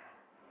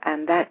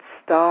 and that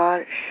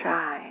star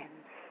shines.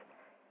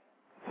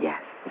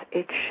 Yes,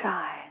 it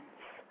shines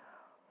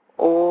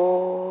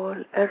all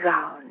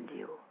around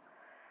you.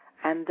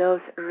 And those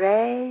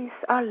rays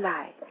of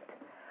light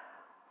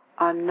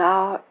are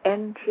now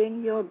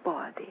entering your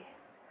body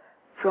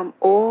from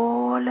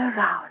all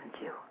around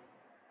you.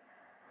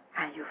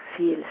 And you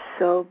feel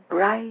so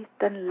bright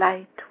and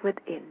light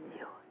within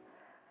you.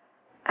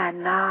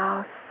 And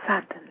now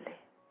suddenly,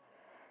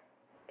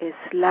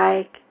 it's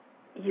like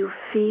you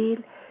feel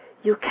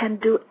you can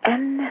do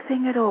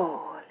anything at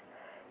all.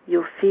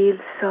 You feel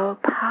so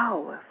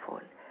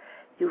powerful.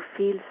 You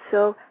feel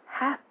so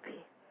happy.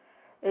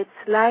 It's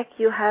like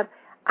you have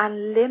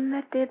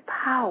unlimited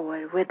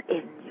power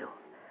within you.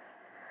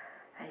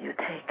 And you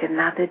take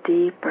another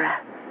deep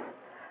breath.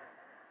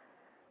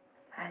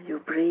 And you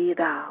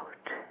breathe out.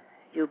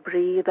 You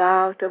breathe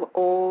out of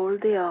all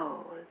the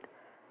old.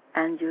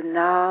 And you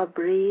now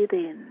breathe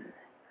in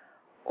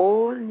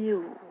all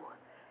new.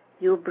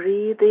 You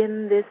breathe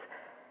in this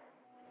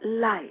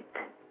light.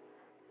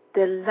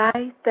 The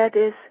light that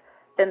is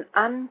an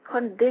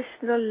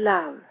unconditional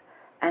love.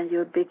 And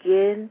you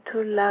begin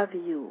to love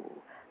you.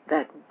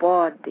 That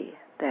body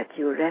that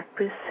you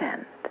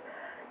represent,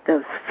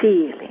 those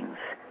feelings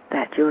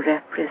that you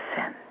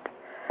represent.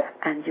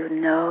 And you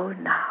know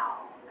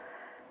now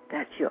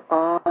that you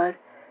are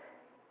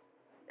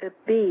a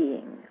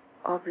being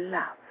of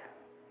love,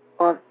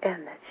 of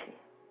energy.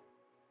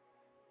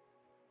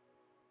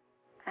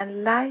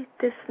 And light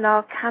is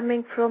now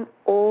coming from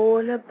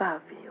all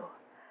above you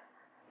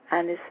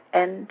and is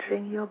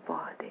entering your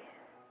body.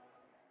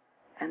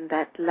 And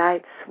that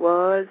light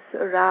swirls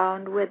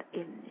around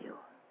within you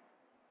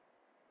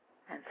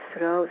and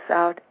throws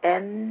out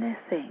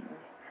anything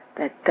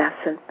that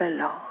doesn't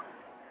belong.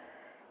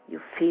 You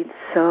feel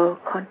so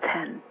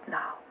content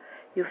now.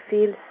 You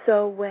feel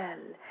so well.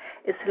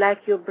 It's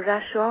like you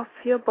brush off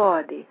your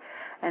body,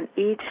 and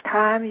each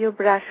time you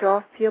brush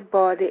off your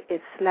body,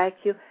 it's like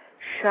you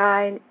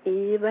shine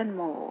even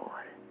more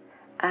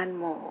and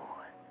more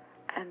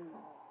and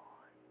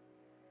more.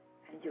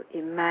 And you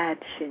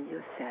imagine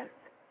yourself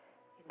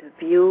in a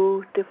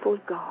beautiful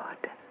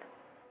garden.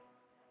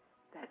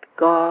 That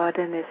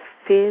garden is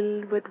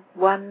filled with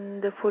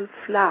wonderful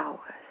flowers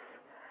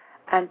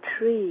and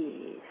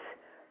trees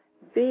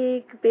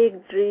big,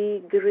 big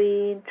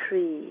green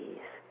trees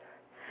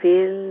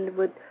filled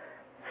with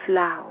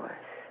flowers,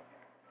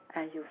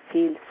 and you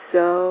feel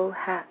so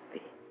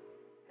happy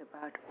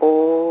about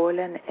all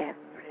and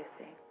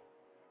everything.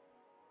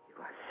 You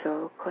are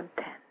so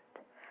content.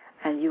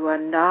 And you are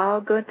now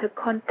going to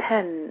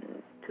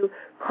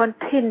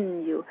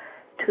continue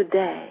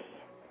today.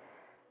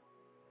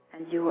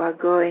 And you are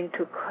going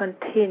to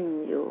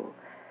continue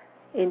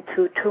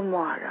into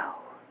tomorrow.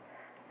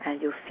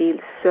 And you feel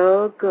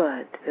so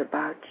good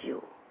about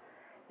you.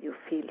 You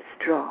feel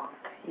strong.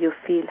 You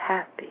feel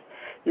happy.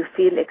 You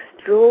feel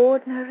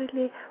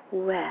extraordinarily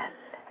well.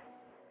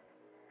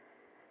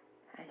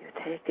 And you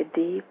take a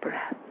deep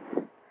breath.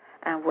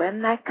 And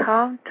when I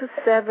count to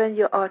 7,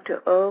 you are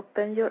to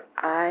open your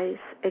eyes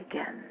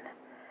again.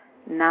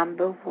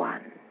 Number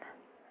 1.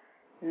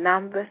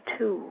 Number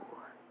 2.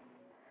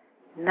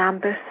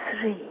 Number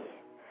 3.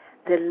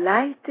 The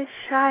light is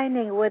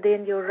shining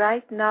within you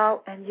right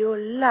now, and you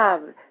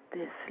love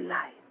this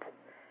light.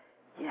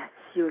 Yes,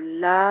 you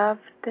love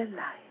the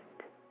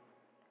light.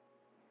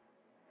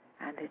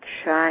 And it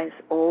shines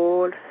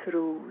all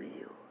through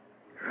you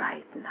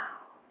right now.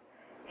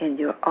 In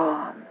your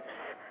arms,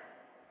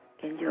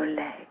 in your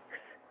legs,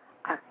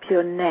 up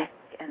your neck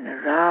and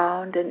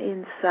around and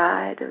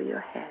inside of your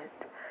head.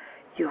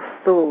 Your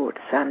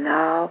thoughts are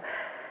now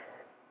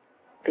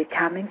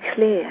becoming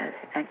clearer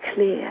and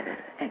clearer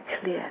and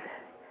clearer.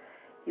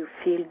 You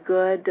feel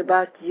good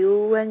about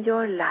you and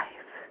your life.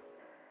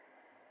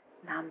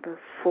 Number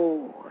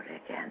 4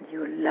 again,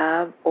 you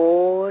love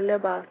all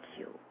about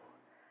you.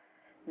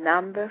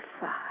 Number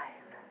 5,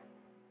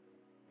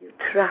 you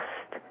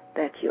trust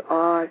that you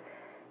are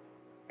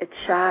a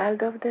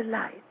child of the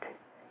light.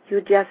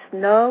 You just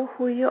know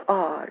who you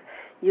are.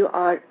 You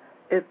are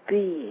a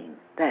being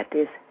that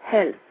is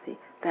healthy,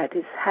 that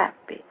is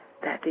happy,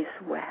 that is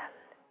well.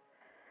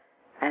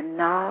 And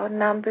now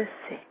number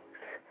 6,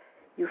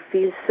 you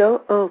feel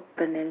so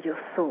open in your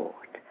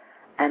thought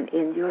and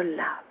in your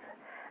love.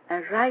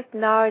 And right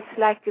now it's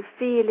like a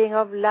feeling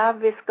of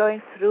love is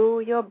going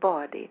through your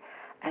body,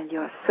 and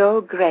you're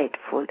so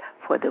grateful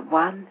for the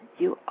one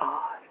you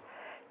are.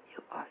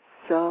 You are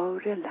so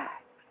relaxed.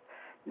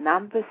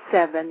 Number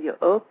 7, you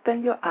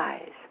open your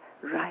eyes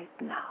right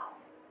now.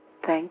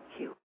 Thank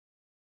you.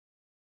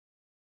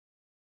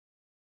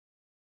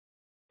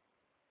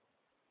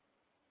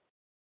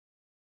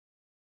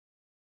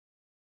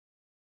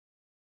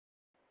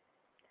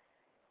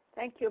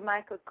 Thank you,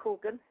 Michael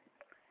Coogan.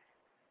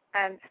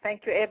 And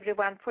thank you,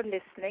 everyone, for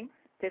listening.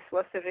 This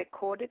was a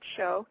recorded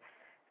show,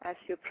 as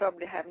you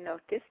probably have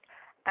noticed.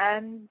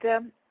 And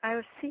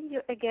I'll see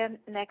you again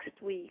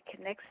next week.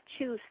 Next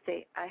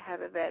Tuesday, I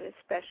have a very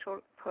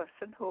special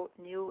person who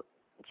knew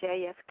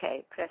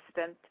JFK,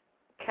 President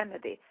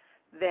Kennedy,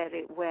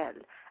 very well.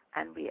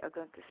 And we are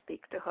going to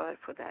speak to her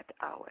for that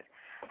hour.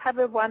 Have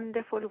a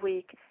wonderful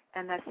week,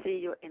 and I'll see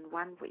you in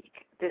 1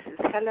 week. This is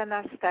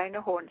Helena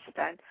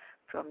Steiner-Hornstein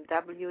from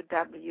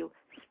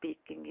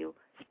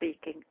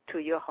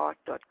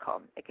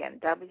www.speakingtoyourheart.com. Again,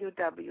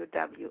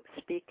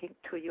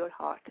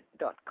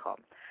 www.speakingtoyourheart.com.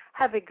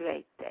 Have a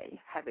great day.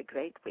 Have a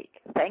great week.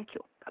 Thank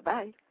you.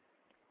 Bye-bye.